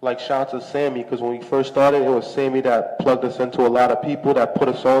 Like, shout out to Sammy, because when we first started, it was Sammy that plugged us into a lot of people, that put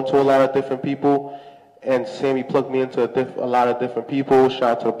us on to a lot of different people, and Sammy plugged me into a lot of different people. Shout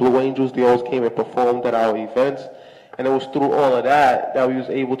out to the Blue Angels. They always came and performed at our events, and it was through all of that we was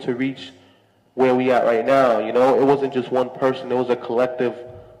able to reach where we at right now, you know? It wasn't just one person. It was a collective,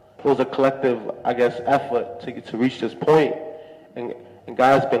 I guess, effort to reach this point, and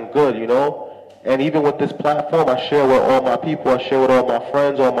God's been good, you know? And even with this platform, I share with all my people, I share with all my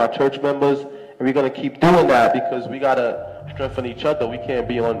friends, all my church members, and we're going to keep doing that because we got to strengthen each other. We can't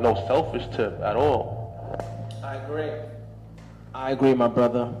be on no selfish tip at all. I agree, my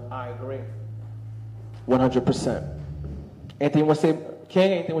brother. I agree. 100%. Anything you want to say,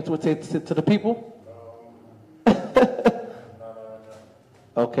 King? Anything you want to say to the people?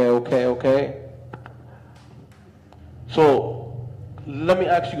 Okay. So, let me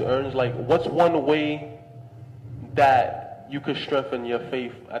ask you, Ernst, like, what's one way that you could strengthen your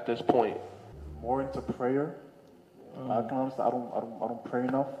faith at this point? More into prayer. I can honestly, I don't pray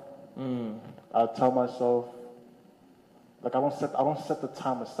enough. I tell myself, like, I don't set the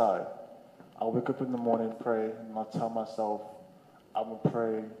time aside. I wake up in the morning, pray, and I tell myself, I'm gonna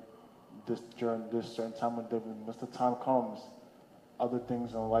pray during this certain time of day. Once the time comes, other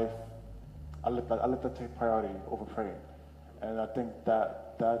things in life, I let that take priority over praying. And I think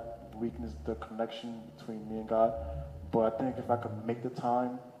that weakens the connection between me and God. But I think if I could make the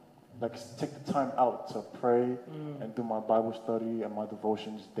time, like take the time out to pray and do my Bible study and my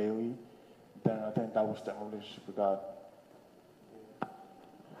devotions daily, then I think that will start my relationship with God.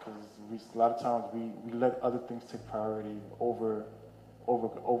 Because a lot of times we let other things take priority over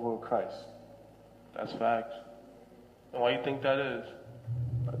Christ. That's facts. And why do you think that is?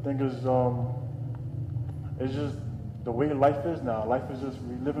 I think it's just the way life is now. Life is just,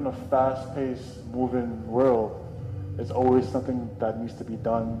 we live in a fast-paced, moving world. It's always something that needs to be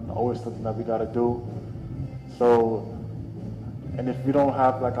done, always something that we gotta do. So And if we don't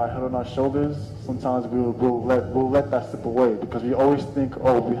have like our head on our shoulders, sometimes we'll let that slip away because we always think,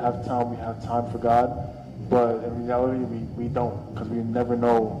 oh, we have time for God. But in reality, we don't, because we never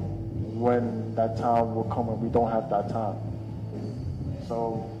know when that time will come and we don't have that time.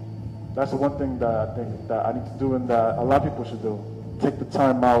 So that's the one thing that I think that I need to do and that a lot of people should do. Take the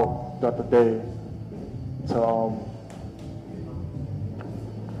time out throughout the day to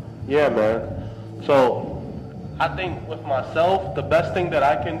Yeah, man. So I think with myself, the best thing that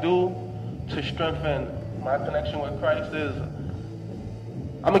I can do to strengthen my connection with Christ is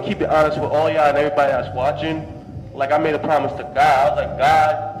I'm gonna keep it honest with all y'all and everybody that's watching. Like I made a promise to God. I was like,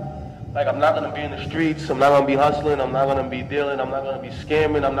 God, like I'm not gonna be in the streets. I'm not gonna be hustling. I'm not gonna be dealing. I'm not gonna be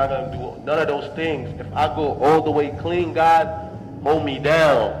scamming. I'm not gonna do none of those things. If I go all the way clean, God, hold me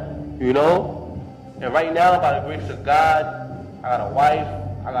down. You know. And right now, by the grace of God, I got a wife.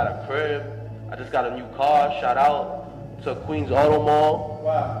 I got a crib. I just got a new car. Shout out to Queens Auto Mall.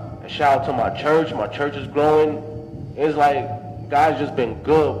 Wow. And shout out to my church. My church is growing. It's like God's just been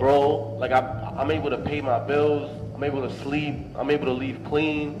good, bro. Like I'm able to pay my bills. I'm able to sleep. I'm able to live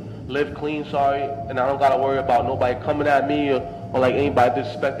clean, sorry. And I don't gotta worry about nobody coming at me or like anybody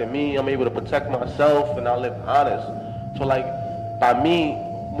disrespecting me. I'm able to protect myself and I live honest. So like by me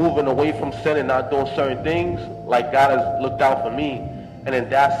moving away from sin and not doing certain things, like God has looked out for me. And in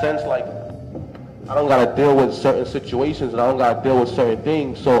that sense, like I don't gotta deal with certain situations and I don't gotta deal with certain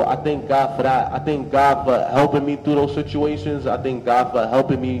things. So I thank God for that. I thank God for helping me through those situations. I thank God for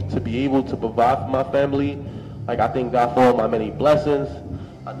helping me to be able to provide for my family. Like I thank God for all my many blessings.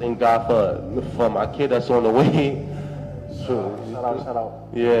 I thank God for my kid that's on the way. shout out.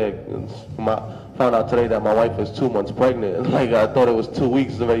 Yeah, found out today that my wife is 2 months pregnant. Like I thought it was 2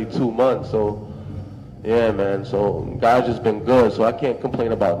 weeks, it's already 2 months. So yeah, man. So God's just been good. So I can't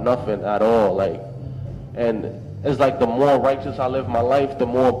complain about nothing at all. Like. And it's like the more righteous I live my life, the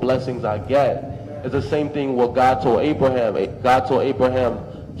more blessings I get. It's the same thing what God told Abraham. God told Abraham,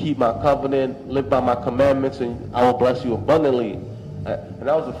 keep my covenant, live by my commandments, and I will bless you abundantly. And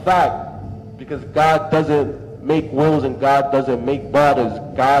that was a fact because God doesn't make wills and God doesn't make borders.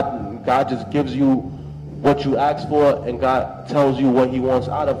 God just gives you what you ask for and God tells you what he wants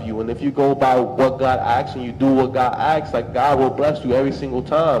out of you. And if you go by what God asks and you do what God asks, like God will bless you every single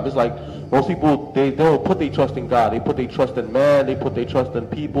time. It's like most people, they don't put their trust in God. They put their trust in man. They put their trust in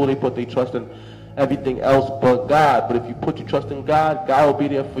people. They put their trust in everything else but God. But if you put your trust in God, God will be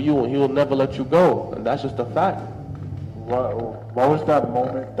there for you and he will never let you go. And that's just a fact. What was that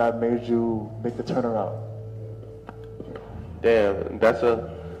moment that made you make the turnaround? Damn, that's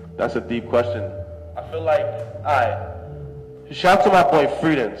a deep question. I feel like, alright, shout out to my boy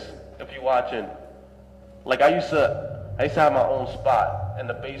Freedens, if you're watching. Like I used to have my own spot in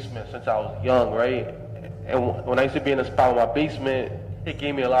the basement since I was young, right? And when I used to be in the spot in my basement, it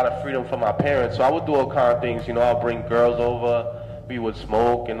gave me a lot of freedom from my parents. So I would do all kind of things, you know, I'll bring girls over, we would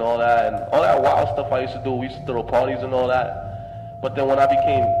smoke and all that wild stuff I used to do. We used to throw parties and all that. But then when I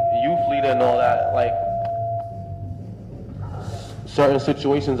became youth leader and all that, like, certain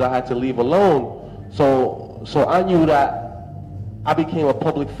situations I had to leave alone. So I knew that I became a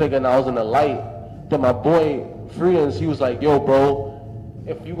public figure and I was in the light. Then my boy Freedens, he was like, yo bro,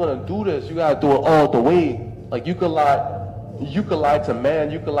 if you're gonna do this, you gotta do it all the way. Like you could lie to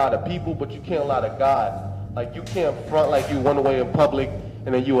man, you could lie to people, but you can't lie to God. Like you can't front like you one way in public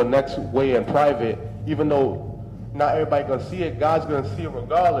and then you a next way in private. Even though not everybody gonna see it, God's gonna see it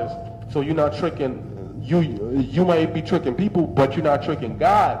regardless. So you're not tricking, you might be tricking people, but you're not tricking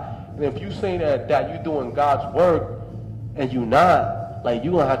God. And if you say that you're doing God's work and you not, like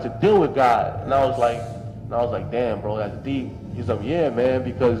you're gonna have to deal with God. And I was like, damn bro, that's deep. He's like, yeah man,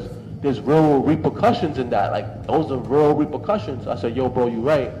 because there's real repercussions in that. Like those are real repercussions. I said, yo bro, you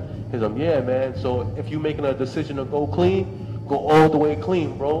right. He's like, yeah man. So if you're making a decision to go clean, go all the way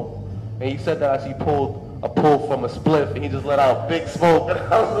clean, bro. And he said that as he pulled a pull from a spliff and he just let out big smoke. And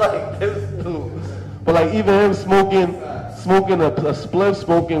I was like, this dude. But like even him smoking a spliff,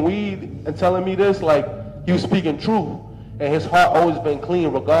 smoking weed, and telling me this, like he was speaking truth, and his heart always been clean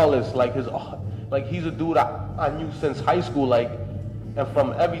regardless. Like he's a dude I knew since high school, like, and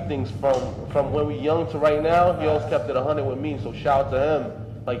from everything from when we young to right now, he always kept it 100 with me. So shout out to him.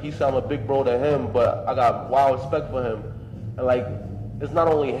 Like he said I'm a big bro to him, but I got wild respect for him. And like it's not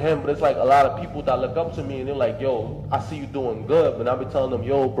only him, but it's like a lot of people that look up to me and they're like, yo, I see you doing good, but I be telling them,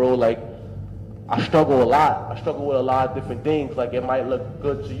 yo bro, like I struggle a lot. I struggle with a lot of different things. Like it might look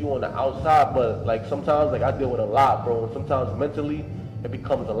good to you on the outside, but like sometimes like I deal with a lot, bro. And sometimes mentally it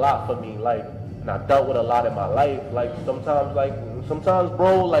becomes a lot for me. Like, and I dealt with a lot in my life. Like sometimes,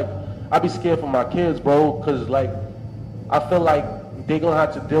 bro, like I be scared for my kids, bro, cause like I feel like they're gonna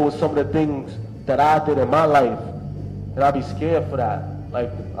have to deal with some of the things that I did in my life, and I'll be scared for that. Like,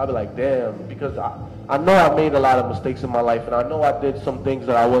 I'll be like, damn, because I know I made a lot of mistakes in my life, and I know I did some things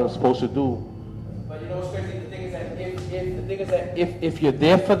that I wasn't supposed to do. But you know what's crazy? The thing is that if you're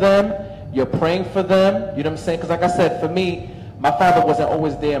there for them, you're praying for them, you know what I'm saying? Because like I said, for me, my father wasn't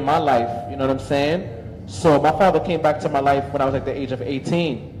always there in my life, you know what I'm saying? So my father came back to my life when I was at the age of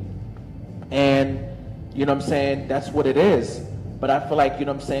 18. And, you know what I'm saying, that's what it is. But I feel like, you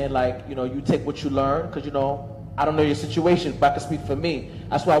know what I'm saying, like, you know, you take what you learn, because, you know, I don't know your situation, but I can speak for me.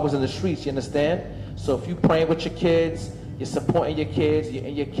 That's why I was in the streets, you understand? So if you're praying with your kids, you're supporting your kids, you're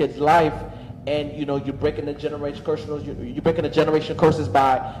in your kids' life, and, you know, you're breaking the generation curses, you're breaking the generation curses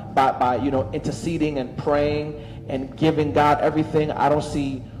by you know, interceding and praying and giving God everything, I don't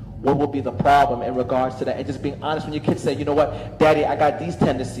see what will be the problem in regards to that. And just being honest when your kids say, you know what, Daddy, I got these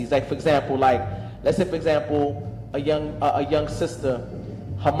tendencies. Like, for example, like, let's say, for example, a young sister,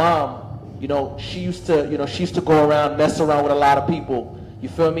 her mom, you know, she used to go around, mess around with a lot of people. You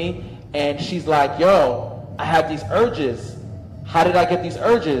feel me? And she's like, yo, I have these urges. How did I get these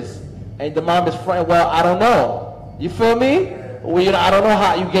urges? And the mom is fronting, well, I don't know. You feel me? Well, you know, I don't know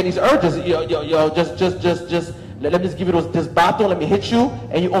how you get these urges. Yo, just let me just give you this baton, let me hit you,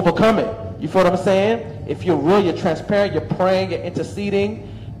 and you overcome it. You feel what I'm saying? If you're real, you're transparent, you're praying, you're interceding,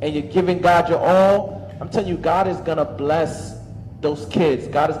 and you're giving God your all, I'm telling you, God is going to bless those kids.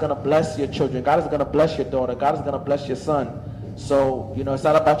 God is going to bless your children. God is going to bless your daughter. God is going to bless your son. So, you know, it's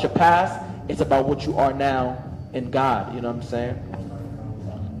not about your past. It's about what you are now in God. You know what I'm saying?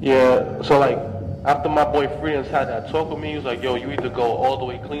 Yeah, so like, after my boy Freedom's had that talk with me, he was like, yo, you either go all the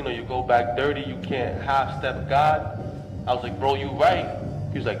way clean or you go back dirty. You can't half-step God. I was like, bro, you right.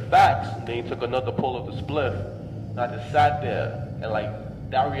 He was like, facts. And then he took another pull of the spliff. And I just sat there, and like,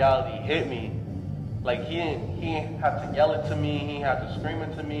 that reality hit me. Like, he didn't have to yell it to me. He didn't have to scream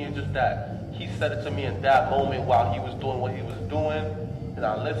it to me. It's just that he said it to me in that moment while he was doing what he was doing. And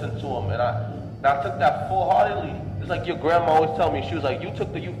I listened to him, and I took that full-heartedly. It's like your grandma always tell me. She was like, you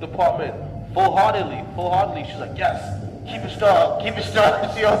took the youth department full-heartedly. She's like, yes, keep it strong.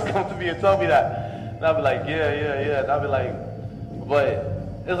 She always comes to me and tell me that. And I'll be like, yeah. And I'll be like,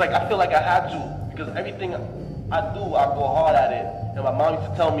 but it's like, I feel like I had to, because everything I do, I go hard at it. And my mom used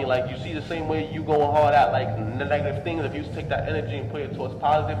to tell me, like, you see the same way you going hard at, like, negative things, if you take that energy and put it towards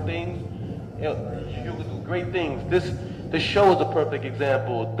positive things, you can do great things. This show is a perfect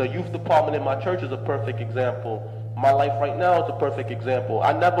example. The youth department in my church is a perfect example. My life right now is a perfect example.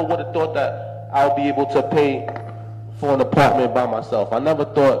 I never would have thought that I'll be able to pay for an apartment by myself. I never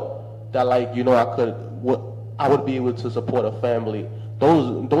thought that, like, you know, I would be able to support a family.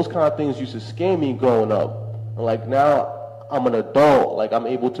 Those kind of things used to scare me growing up. And like, now I'm an adult, like, I'm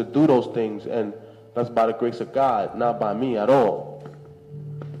able to do those things, and that's by the grace of God, not by me at all.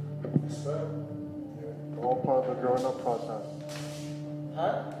 All part of the growing up process.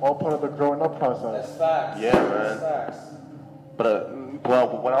 Huh? All part of the growing up process. That's facts. Yeah, man. That's facts. But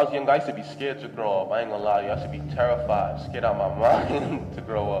well, when I was young, I used to be scared to grow up. I ain't gonna lie, I used to be terrified, scared out of my mind to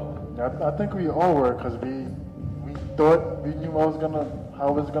grow up. Yeah, I think we all were, because we thought we knew how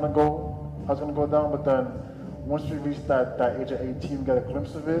it was gonna go down, but then once we reached that age of 18, we got a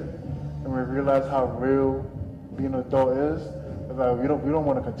glimpse of it, and we realized how real being an adult is. Like, we don't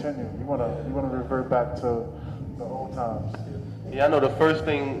want to continue. We want to revert back to the old times. Yeah, I know the first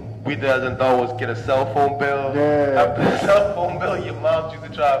thing we did as an adult was get a cell phone bill. Yeah. After the cell phone bill, your mom used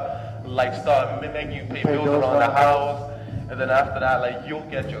to try, like, start making you pay bills around the house. And then after that, like, you'll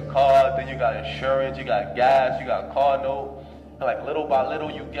get your car, then you got insurance, you got gas, you got a car note. And like, little by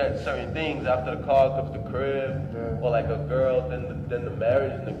little, you get certain things. After the car comes the crib, or like a girl, then the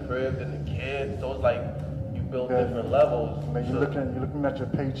marriage, and the crib, then the kids. So it's like, you build different levels. Like, you're looking at your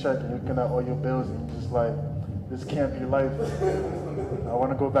paycheck, and you're looking at all your bills, and you're just like, this can't be life. I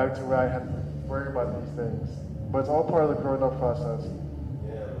want to go back to where I had to worry about these things. But it's all part of the growing up process.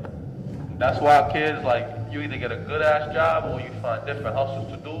 That's why kids, like, you either get a good ass job or you find different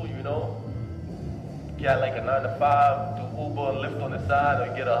hustles to do, you know? Get like a 9 to 5, do Uber and Lyft on the side,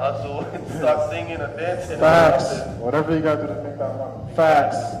 or get a hustle and start singing or dancing. Facts. Whatever you gotta do to make that money.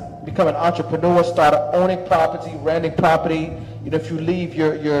 Facts. Become an entrepreneur, start owning property, renting property. You know, if you leave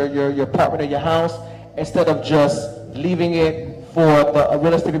your apartment or your house, instead of just leaving it for the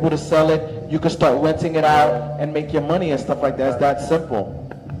real estate people to sell it, you can start renting it out and make your money and stuff like that. It's that simple.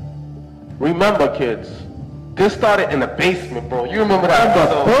 Remember, kids, this started in the basement, bro. You remember that?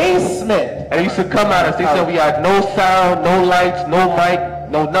 In the basement. And they used to come at us. They said we had no sound, no lights, no mic,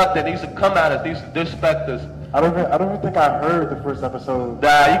 no nothing. They used to come at us. They used to disrespect us. I don't even think I heard the first episode.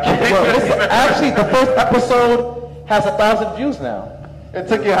 Nah, you can't. Well, listen, actually, the first episode has 1,000 views now. It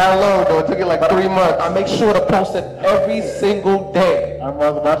took you how long, though? It took you like 3 months. I make sure to post it every single day. I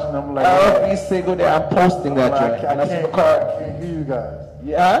was watching them like Every single day I'm posting that I joint. And that's can't hear you guys.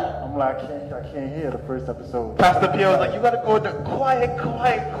 Yeah? I'm like, I can't hear the first episode. Pastor Pierre was like, you gotta go in the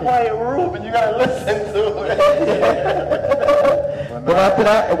quiet room and you gotta listen to it. Then after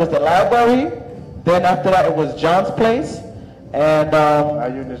that, it was the library. Then after that, it was John's place. And Now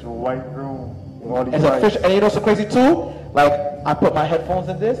you're in this white room with all these as a lights. fish, and you know what's so crazy too? Like, I put my headphones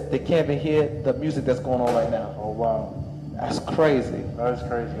in this, they can't even hear the music that's going on right now. Oh wow, That's crazy. that is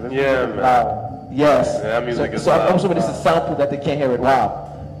crazy. This Yeah, music is man. loud. Yes. Yeah, that music is so I'm loud. assuming this is soundproof that they can't hear it.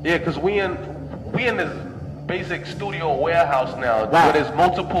 Wow. Yeah, because we in this basic studio warehouse now, Wow. where there's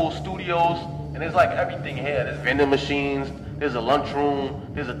multiple studios, and there's like everything here. There's vending machines, there's a lunchroom,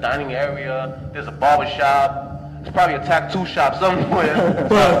 there's a dining area, there's a barber shop. There's probably a tattoo shop somewhere.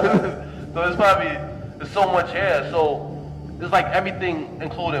 So there's so much here. So it's like everything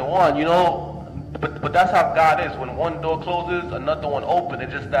included in one, you know. But that's how God is. When one door closes, another one opens.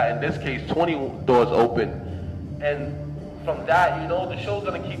 It's just that in this case, 20 doors open. And from that, you know, the show's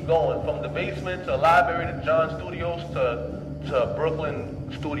gonna keep going. From the basement to the library to John Studios to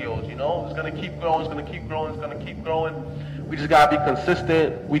Brooklyn Studios, you know? It's gonna keep growing, it's gonna keep growing, it's gonna keep growing. We just gotta be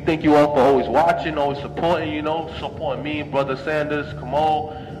consistent. We thank you all for always watching, always supporting, you know, supporting me, Brother Sanders,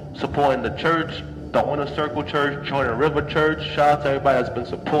 Kamal, supporting the church, the Winter Circle Church, Jordan River Church. Shout out to everybody that's been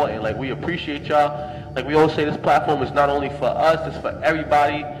supporting. Like, we appreciate y'all. Like we always say, this platform is not only for us, it's for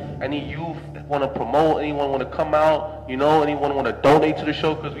everybody. Any youth want to promote, anyone want to come out, you know, anyone want to donate to the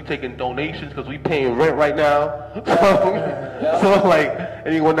show, because we taking donations, because we paying rent right now. So like,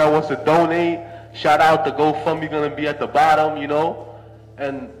 anyone that wants to donate, shout out, the GoFundMe gonna be at the bottom, you know.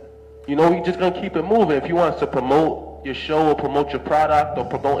 And, you know, we just gonna keep it moving. If you want us to promote your show or promote your product or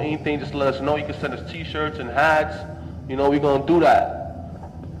promote anything, just let us know. You can send us t-shirts and hats. You know, we're gonna do that.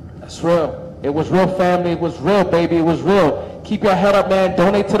 That's real. It was real, family. It was real, baby. It was real. Keep your head up, man.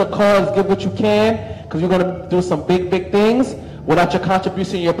 Donate to the cause. Give what you can, because we're going to do some big, big things. Without your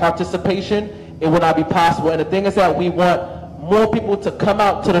contribution, your participation, it would not be possible. And the thing is that we want more people to come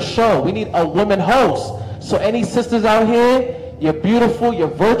out to the show. We need a woman host. So any sisters out here, you're beautiful, you're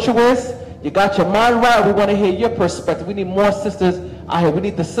virtuous, you got your mind right. We want to hear your perspective. We need more sisters out here. We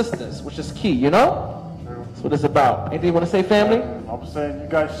need the sisters, which is key, you know? That's what it's about. Anything you want to say, family? I'm saying you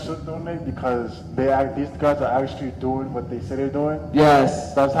guys should donate because these guys are actually doing what they say they're doing.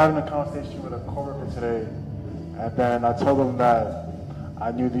 Yes. So I was having a conversation with a coworker today, and then I told them that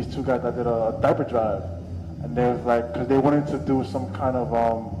I knew these two guys that did a diaper drive, and they was like, because they wanted to do some kind of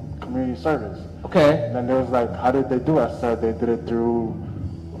community service. Okay. And then they was like, how did they do it? I said they did it through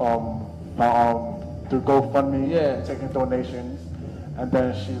GoFundMe, Yeah. taking donations, and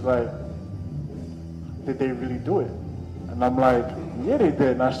then she's like, did they really do it? And I'm like, yeah, they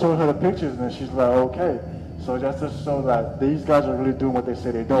did. And I showed her the pictures, and she's like, okay. So just to show that these guys are really doing what they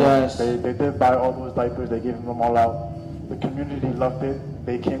say they're doing. Yes. They did buy all those diapers. They gave them all out. The community loved it.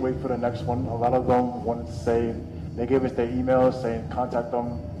 They can't wait for the next one. A lot of them wanted to say, they gave us their emails saying contact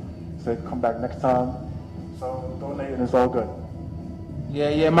them, say come back next time. So donate, and it's all good.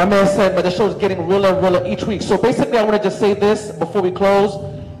 Yeah, my man said, but the show's getting realer and realer each week. So basically, I want to just say this before we close.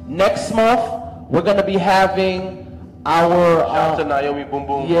 Next month, we're going to be having our... Shout out to Naomi Boom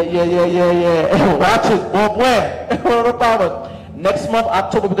Boom. Yeah. Watch it, boy. Next month,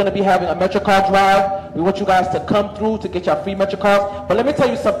 October, we're going to be having a MetroCard drive. We want you guys to come through to get your free MetroCards. But let me tell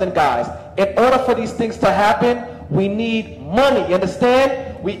you something, guys. In order for these things to happen, we need money. You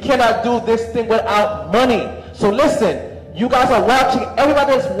understand? We cannot do this thing without money. So listen. You guys are watching,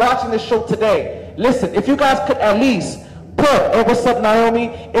 everybody that's watching this show today, listen, if you guys could at least put, hey, what's up,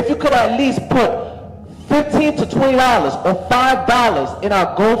 Naomi? If you could at least put $15 to $20 or $5 in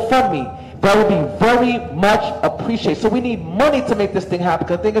our GoFundMe, that would be very much appreciated. So we need money to make this thing happen.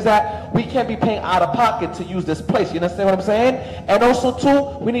 Because the thing is that we can't be paying out of pocket to use this place. You understand what I'm saying? And also, too,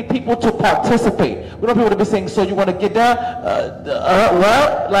 we need people to participate. We don't want people to be saying, so you want to get down?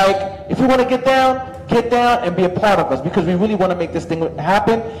 What? Like, if you want to get down and be a part of us, because we really want to make this thing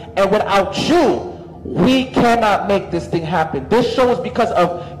happen. And without you, we cannot make this thing happen. This show is because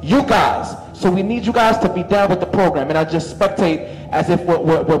of you guys. So we need you guys to be down with the program. And I just spectate as if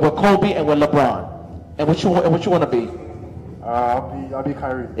we're Kobe and we're LeBron. And what you want to be? I'll be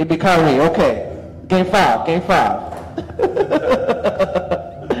Kyrie. It'd be Kyrie. Okay. Game 5.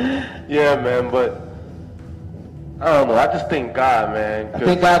 Yeah, man, but I don't know. I just thank God, man. I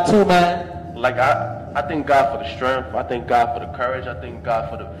thank God too, man. Like, I thank God for the strength. I thank God for the courage. I thank God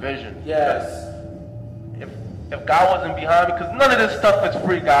for the vision. Yes. If God wasn't behind me, because none of this stuff is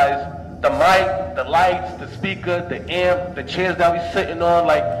free, guys. the mic, the lights, the speaker, the amp, the chairs that we sitting on,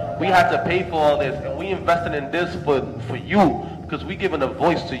 like, we had to pay for all this, and we invested in this for you, because we giving a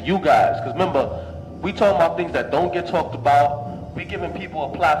voice to you guys. Because remember, we talking about things that don't get talked about. We giving people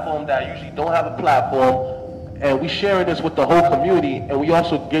a platform that usually don't have a platform, and we sharing this with the whole community, and we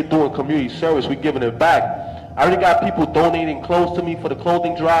also doing community service. We giving it back. I already got people donating clothes to me for the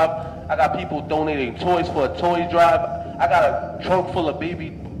clothing drive. I got people donating toys for a toy drive. I got a trunk full of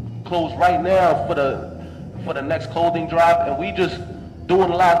baby clothes right now for the next clothing drive, and we just doing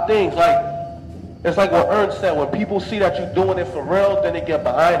a lot of things. Like, it's like what Ernst said, when people see that you're doing it for real, then they get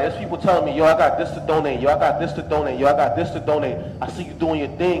behind it. There's people telling me, yo, I got this to donate, yo, I got this to donate, yo, I got this to donate. I see you doing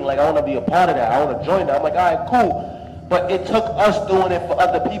your thing, like, I want to be a part of that, I want to join that. I'm like, all right, cool. But it took us doing it for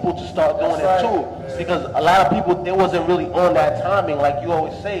other people to start doing it too. Because a lot of people, they wasn't really on that timing, like you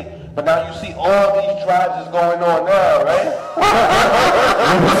always say. But now you see all these drives is going on now, right?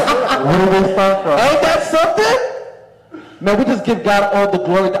 Where do they start from? Ain't that something? Man, we just give God all the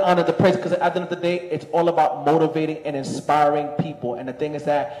glory, the honor, the praise, because at the end of the day, it's all about motivating and inspiring people. And the thing is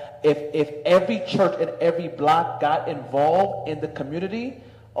that if every church and every block got involved in the community,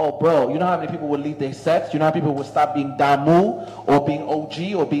 oh, bro, you know how many people would leave their sets? You know how many people would stop being Damu or being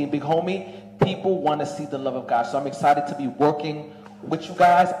OG or being big homie? People want to see the love of God. So I'm excited to be working with you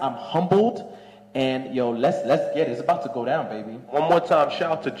guys. I'm humbled. And, yo, let's get it. It's about to go down, baby. One more time,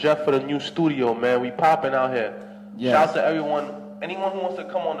 shout out to Jeff for the new studio, man. We popping out here. Yes. Shout out to everyone. Anyone who wants to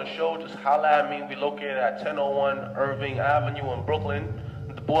come on the show, just holla at me. We located at 1001 Irving Avenue in Brooklyn,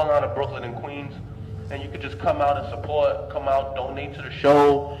 the borderline of Brooklyn and Queens. And you could just come out and support, come out, donate to the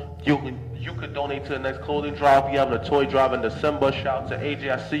show. You could donate to the next clothing drive. We having a toy drive in December. Shout out to AJ,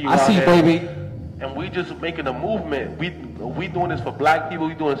 I see you out see you, here. baby. And we just making a movement. We doing this for black people.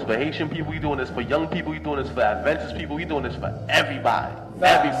 We doing this for Haitian people. We doing this for young people. We doing this for Adventist people. We doing this for everybody.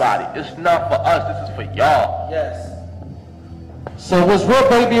 Everybody. It's not for us. This is for y'all. Yes. So it was real,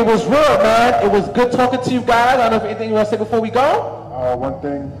 baby. It was real, man. It was good talking to you guys. I don't know if anything you want to say before we go. One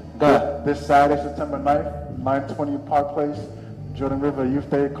thing. Go. This Saturday, September 9th, 920 Park Place, Jordan River Youth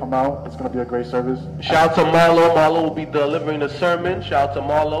Day. Come out. It's going to be a great service. Shout out to Marlo. Marlo will be delivering the sermon. Shout out to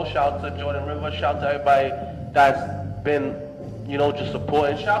Marlo. Shout out to Jordan River. Shout out to everybody that's been, just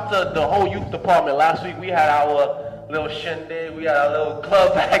supporting. Shout out to the whole youth department. Last week we had our little shindig. We had our little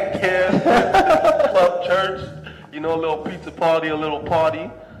club back there. Club church. A little pizza party, a little party.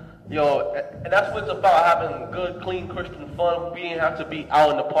 And that's what it's about, having good, clean Christian fun. We didn't have to be out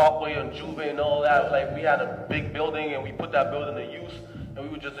in the parkway and Juve and all that. Like, we had a big building and we put that building to use, and we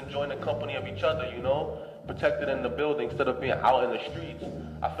were just enjoying the company of each other, protected in the building instead of being out in the streets.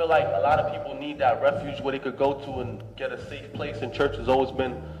 I feel like a lot of people need that refuge where they could go to and get a safe place, and church has always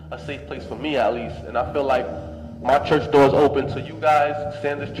been a safe place for me, at least. And I feel like my church door's open to you guys.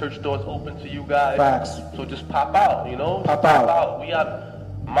 Sanders church door's open to you guys. Facts. So just pop out, Pop out.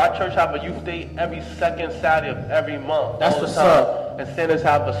 My church have a youth day every second Saturday of every month. That's what's up. And Sanders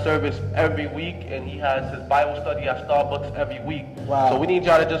have a service every week, and he has his Bible study at Starbucks every week. Wow. So we need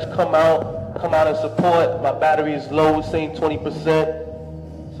y'all to just come out and support. My battery is low, saying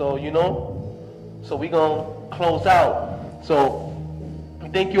 20%. So, so we gonna close out. So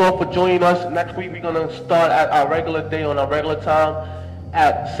thank you all for joining us. Next week we're gonna start at our regular day on our regular time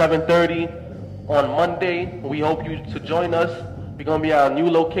at 7:30 on Monday. We hope you to join us. We're going to be at our new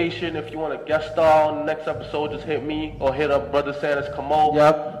location. If you want to guest star on the next episode, just hit me or hit up Brother Sanders Kamo.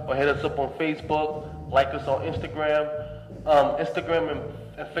 Yep. Or hit us up on Facebook. Like us on Instagram. Instagram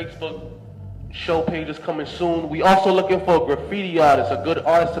and Facebook show pages coming soon. We also looking for a graffiti artist, a good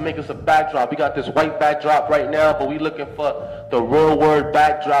artist to make us a backdrop. We got this white backdrop right now, but we looking for the real word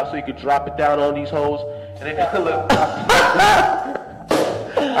backdrop so you can drop it down on these hoes. And it can look... I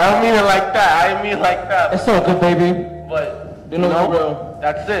don't mean it like that. It's all good, baby. But... real.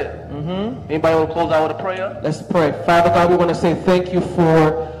 That's it. Anybody want to close out with a prayer? Let's pray. Father God, we want to say thank you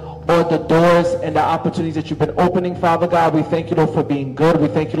for all the doors and the opportunities that you've been opening, Father God. We thank you, Lord, for being good. We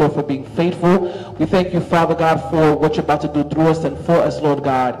thank you, Lord, for being faithful. We thank you, Father God, for what you're about to do through us and for us, Lord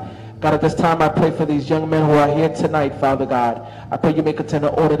God. God, at this time, I pray for these young men who are here tonight, Father God. I pray you may continue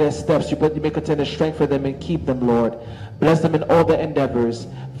to order their steps. You may continue to strengthen them and keep them, Lord. Bless them in all their endeavors.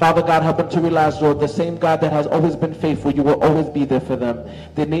 Father God, help them to realize, Lord, the same God that has always been faithful, you will always be there for them.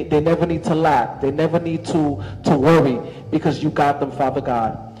 They never need to lack. They never need to worry because you got them, Father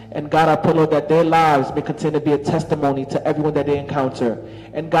God. And God, I pray, Lord, that their lives may continue to be a testimony to everyone that they encounter.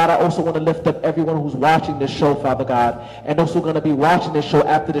 And God, I also want to lift up everyone who's watching this show, Father God, and also going to be watching this show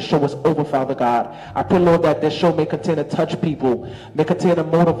after the show is over, Father God. I pray, Lord, that this show may continue to touch people, may continue to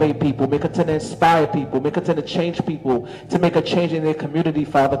motivate people, may continue to inspire people, may continue to change people, to make a change in their community,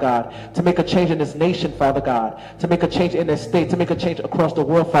 Father God, to make a change in this nation, Father God, to make a change in their state, to make a change across the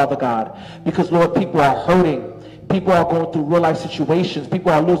world, Father God. Because, Lord, people are hurting. People are going through real life situations.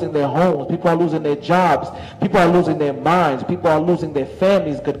 People are losing their homes. People are losing their jobs. People are losing their minds. People are losing their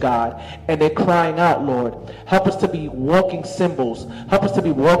families, good God. And they're crying out, Lord. Help us to be walking symbols. Help us to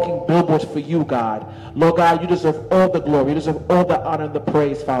be walking billboards for you, God. Lord God, you deserve all the glory. You deserve all the honor and the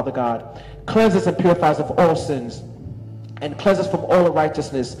praise, Father God. Cleanse us and purify us of all sins. And cleanse us from all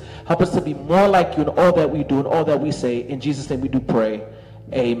unrighteousness. Help us to be more like you in all that we do and all that we say. In Jesus' name we do pray.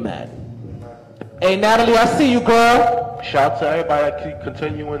 Amen. Hey, Natalie, I see you, girl. Shout out to everybody that keep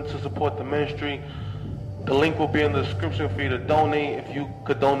continuing to support the ministry. The link will be in the description for you to donate. If you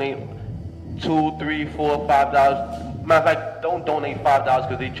could donate $2, $3, $4, $5. Matter of fact, don't donate $5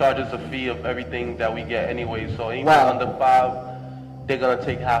 because they charge us a fee of everything that we get anyway. So anything under $5, they're gonna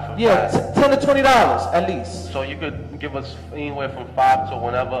take half of that. Yeah, $10 to $20 at least. So you could give us anywhere from $5 to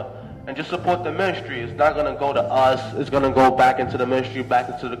whatever. And just support the ministry. It's not going to go to us. It's going to go back into the ministry, back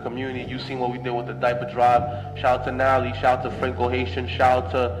into the community. You've seen what we did with the diaper drive. Shout out to Natalie. Shout out to Franco Haitian. Shout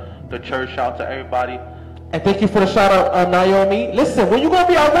out to the church. Shout out to everybody. And thank you for the shout out, Naomi. Listen, when you going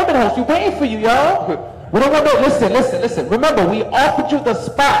to be our women host? We waiting for you, y'all. We don't want no, listen. Remember, we offered you the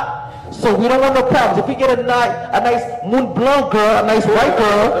spot. So we don't want no problems. If we get a nice moon blonde girl, a nice white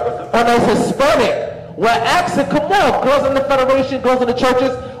girl, or a nice Hispanic, we're asking, come on, girls in the federation, girls in the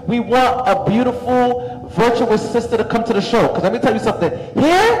churches, we want a beautiful, virtuous sister to come to the show. Because let me tell you something.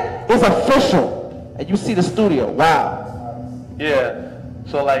 Here is official. And you see the studio. Wow. Yeah.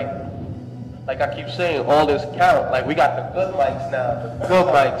 So like I keep saying, all this count. Like we got the good mics now. The good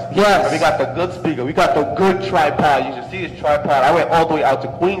mics. Yes. And we got the good speaker. We got the good tripod. You should see this tripod. I went all the way out to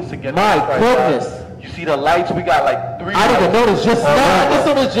Queens to get my this tripod. Goodness. You see the lights? We got like 3 I didn't notice just now. I just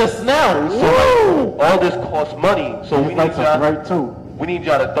noticed just now. So like, all this costs money. So we need y'all. Right too. We need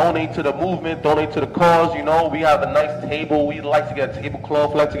y'all to donate to the movement, donate to the cause, you know. We have a nice table. We like to get a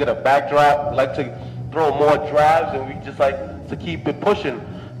tablecloth, like to get a backdrop, like to throw more drives, and we just like to keep it pushing.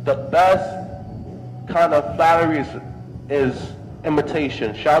 The best kind of flattery is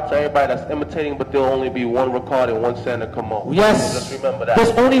imitation. Shout out to everybody that's imitating, but there'll only be one record and one center come on. Yes. So just remember that.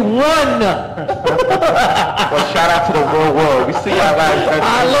 There's only one. Well, shout out to the real world. We see y'all guys.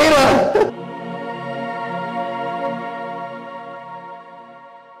 Later.